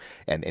whatever.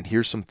 And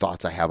here's some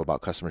thoughts I have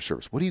about customer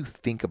service. What do you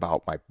think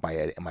about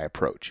my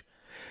approach?"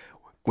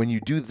 When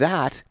you do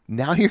that,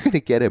 now you're going to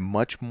get a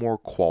much more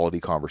quality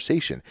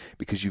conversation,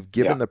 because you've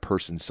given Yeah. the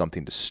person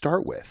something to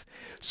start with.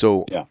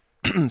 So, Yeah.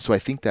 so I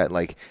think that,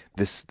 like,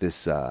 this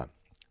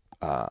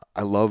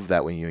I love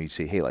that when you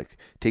say, hey, like,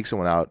 take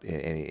someone out,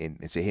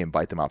 and say, hey,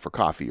 invite them out for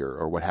coffee,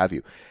 or what have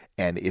you,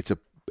 and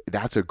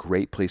that's a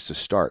great place to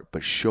start.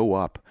 But show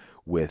up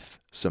with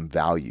some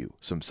value,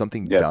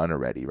 something Yes. done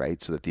already,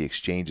 right? So that the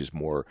exchange is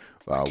more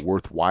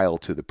worthwhile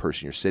to the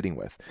person you're sitting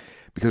with.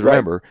 Because Right.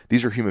 remember,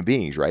 these are human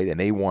beings, right? And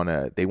they want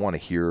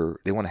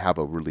to have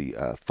a really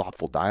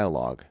thoughtful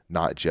dialogue,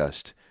 not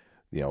just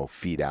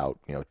feed out,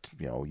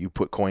 you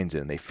put coins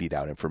in, and they feed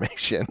out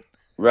information.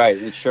 Right.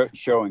 It's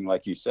showing,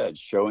 like you said,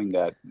 showing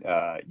that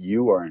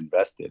you are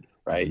invested,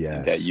 right,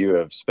 and that Yes. you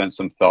have spent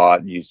some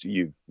thought.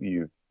 You've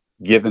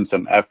given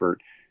some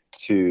effort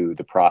to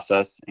the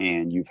process,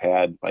 and you've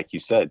had, like you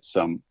said,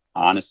 some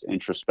honest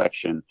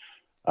introspection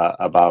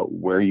about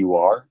where you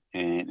are,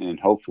 and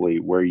hopefully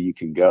where you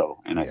can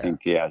go. And I Yeah.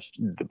 think, yeah,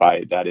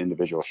 by that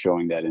individual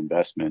showing that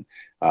investment,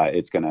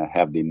 it's going to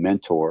have the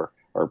mentor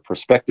or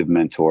prospective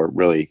mentor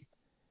really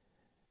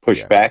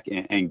push Yeah. back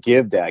and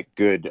give that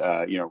good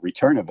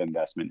return of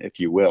investment, if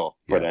you will,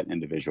 for Yeah. that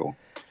individual.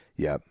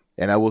 Yeah.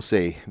 And I will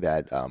say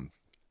that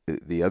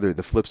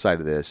the flip side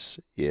of this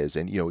is,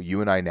 and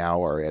you and I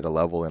now are at a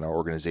level in our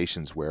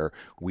organizations where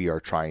we are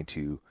trying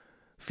to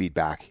feed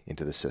back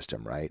into the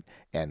system, right?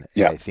 And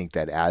Yeah. I think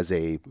that as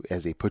a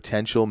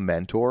potential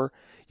mentor,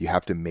 you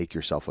have to make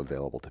yourself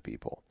available to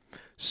people.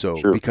 So,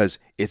 Sure. because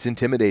it's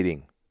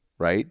intimidating,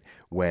 right?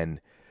 When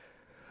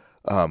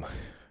um,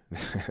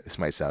 this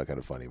might sound kind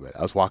of funny, but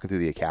I was walking through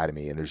the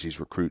academy, and there's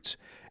these recruits,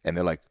 and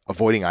they're like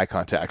avoiding eye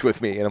contact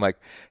with me, and I'm like,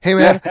 "Hey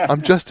man,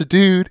 I'm just a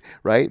dude,"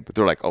 right? But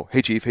they're like, "Oh,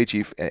 hey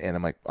chief," and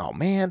I'm like, "Oh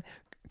man,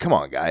 come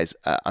on guys,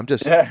 Yeah.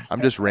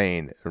 I'm just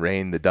Rain,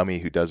 the dummy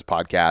who does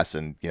podcasts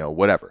and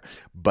whatever."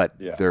 But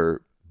Yeah.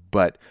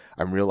 but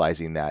I'm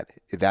realizing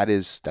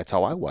that's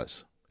how I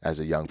was as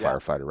a young Yeah.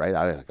 firefighter, right?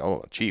 I was like,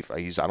 "Oh, chief,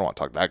 I don't want to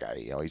talk to that guy.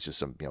 He's just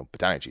some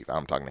battalion chief.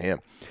 I'm talking to him."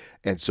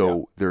 And Yeah.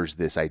 so there's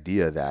this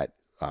idea that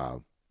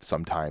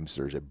sometimes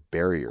there's a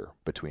barrier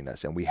between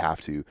us, and we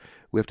have to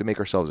make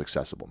ourselves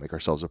accessible, make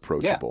ourselves Yeah.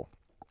 approachable,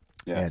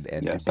 and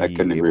Yes. to Yes. I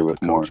couldn't be agree able to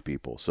with more. coach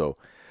people. So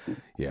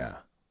yeah.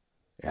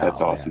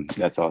 That's Oh man. awesome.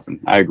 That's awesome.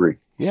 I agree.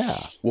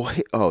 Yeah. Well,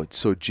 hey,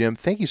 so Jim,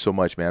 thank you so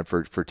much, man,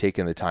 for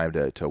taking the time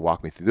to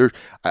walk me through there.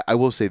 I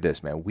will say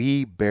this, man,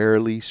 we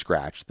barely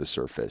scratched the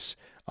surface.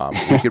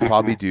 We could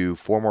probably do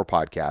 4 more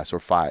podcasts, or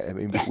 5. I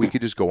mean, we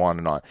could just go on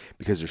and on,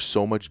 because there's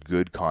so much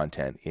good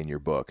content in your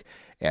book.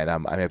 And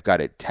I've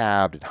got it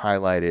tabbed and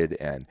highlighted,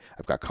 and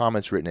I've got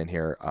comments written in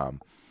here,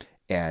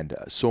 and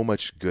so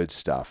much good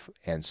stuff.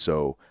 And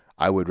so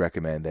I would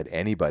recommend that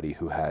anybody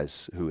who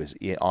is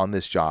on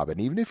this job, and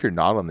even if you're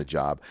not on the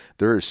job,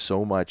 there is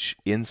so much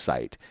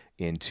insight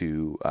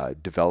into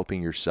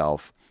developing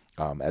yourself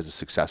as a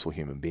successful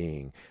human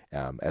being,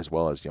 as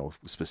well as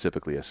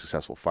specifically a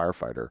successful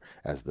firefighter,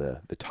 as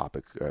the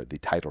topic, the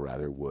title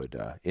rather, would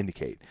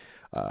indicate.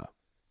 Uh,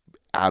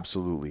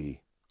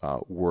 Absolutely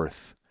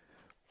worth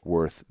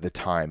the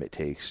time it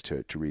takes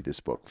to read this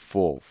book,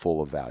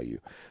 full of value.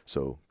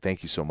 So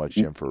thank you so much,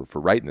 Jim, for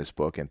writing this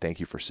book, and thank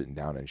you for sitting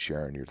down and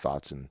sharing your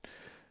thoughts and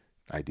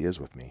ideas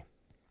with me.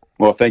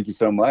 Well, thank you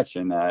so much,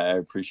 and I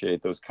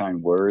appreciate those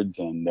kind words.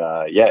 And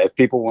yeah, if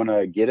people want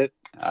to get it,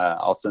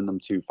 I'll send them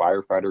to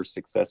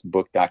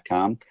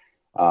firefightersuccessbook.com.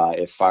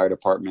 If fire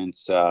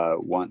departments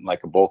want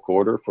like a bulk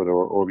order for their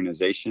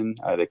organization,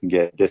 they can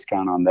get a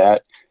discount on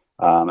that.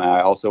 And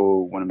I also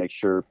want to make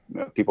sure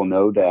people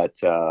know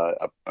that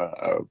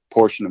a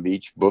portion of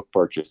each book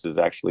purchase is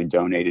actually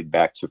donated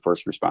back to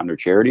first responder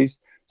charities.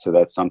 So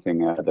that's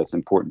something that's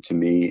important to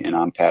me, and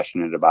I'm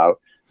passionate about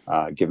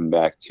giving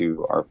back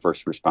to our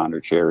first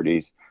responder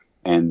charities.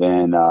 And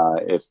then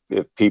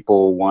if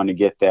people want to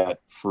get that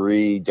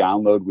free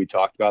download we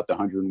talked about, the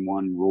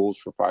 101 Rules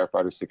for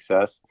Firefighter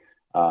Success,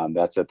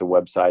 that's at the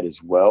website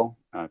as well,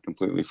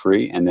 completely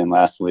free. And then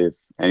lastly, if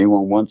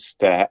anyone wants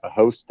to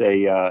host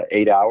a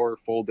 8-hour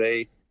full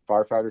day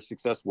firefighter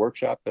success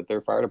workshop at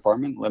their fire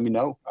department, let me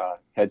know.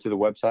 Head to the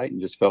website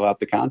and just fill out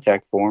the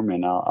contact form,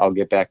 and I'll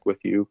get back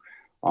with you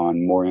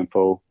on more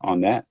info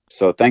on that.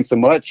 So thanks so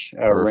much,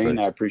 Rain.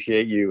 I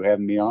appreciate you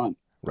having me on.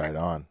 Right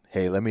on.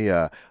 Hey, let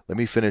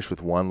me finish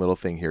with one little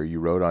thing here. You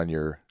wrote on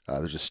your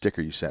there's a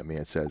sticker you sent me.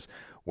 It says,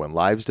 "When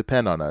lives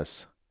depend on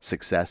us,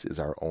 success is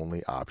our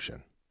only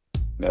option."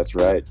 That's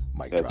right.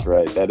 That's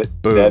right. That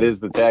is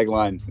the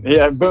tagline.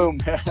 Yeah, boom.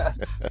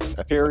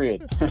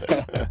 Period.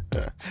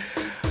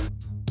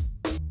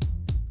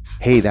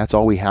 Hey, that's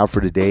all we have for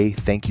today.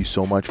 Thank you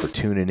so much for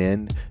tuning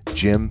in.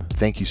 Jim,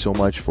 thank you so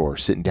much for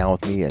sitting down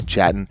with me and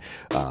chatting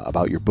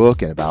about your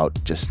book and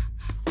about just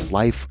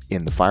life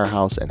in the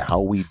firehouse and how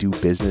we do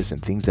business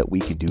and things that we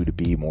can do to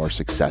be more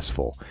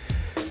successful.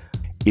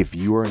 If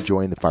you are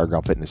enjoying the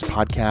Fireground Fitness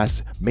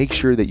podcast, make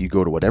sure that you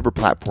go to whatever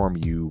platform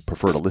you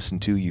prefer to listen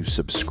to. You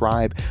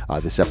subscribe.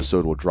 This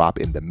episode will drop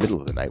in the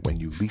middle of the night when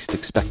you least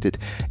expect it.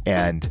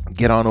 And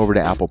get on over to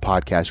Apple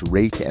Podcasts,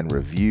 rate and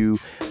review.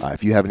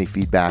 If you have any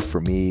feedback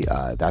for me,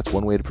 that's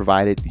one way to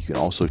provide it. You can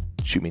also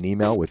shoot me an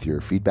email with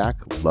your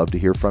feedback. Love to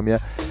hear from you.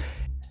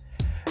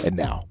 And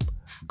now,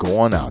 go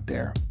on out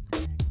there.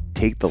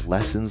 Take the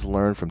lessons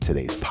learned from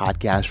today's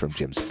podcast, from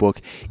Jim's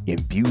book,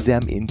 imbue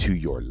them into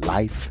your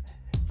life.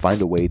 Find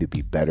a way to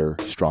be better,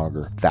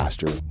 stronger,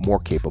 faster, more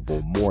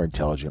capable, more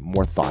intelligent,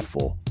 more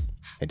thoughtful,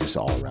 and just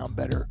all around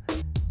better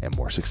and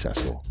more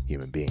successful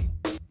human being.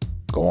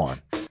 Go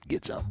on,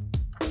 get some.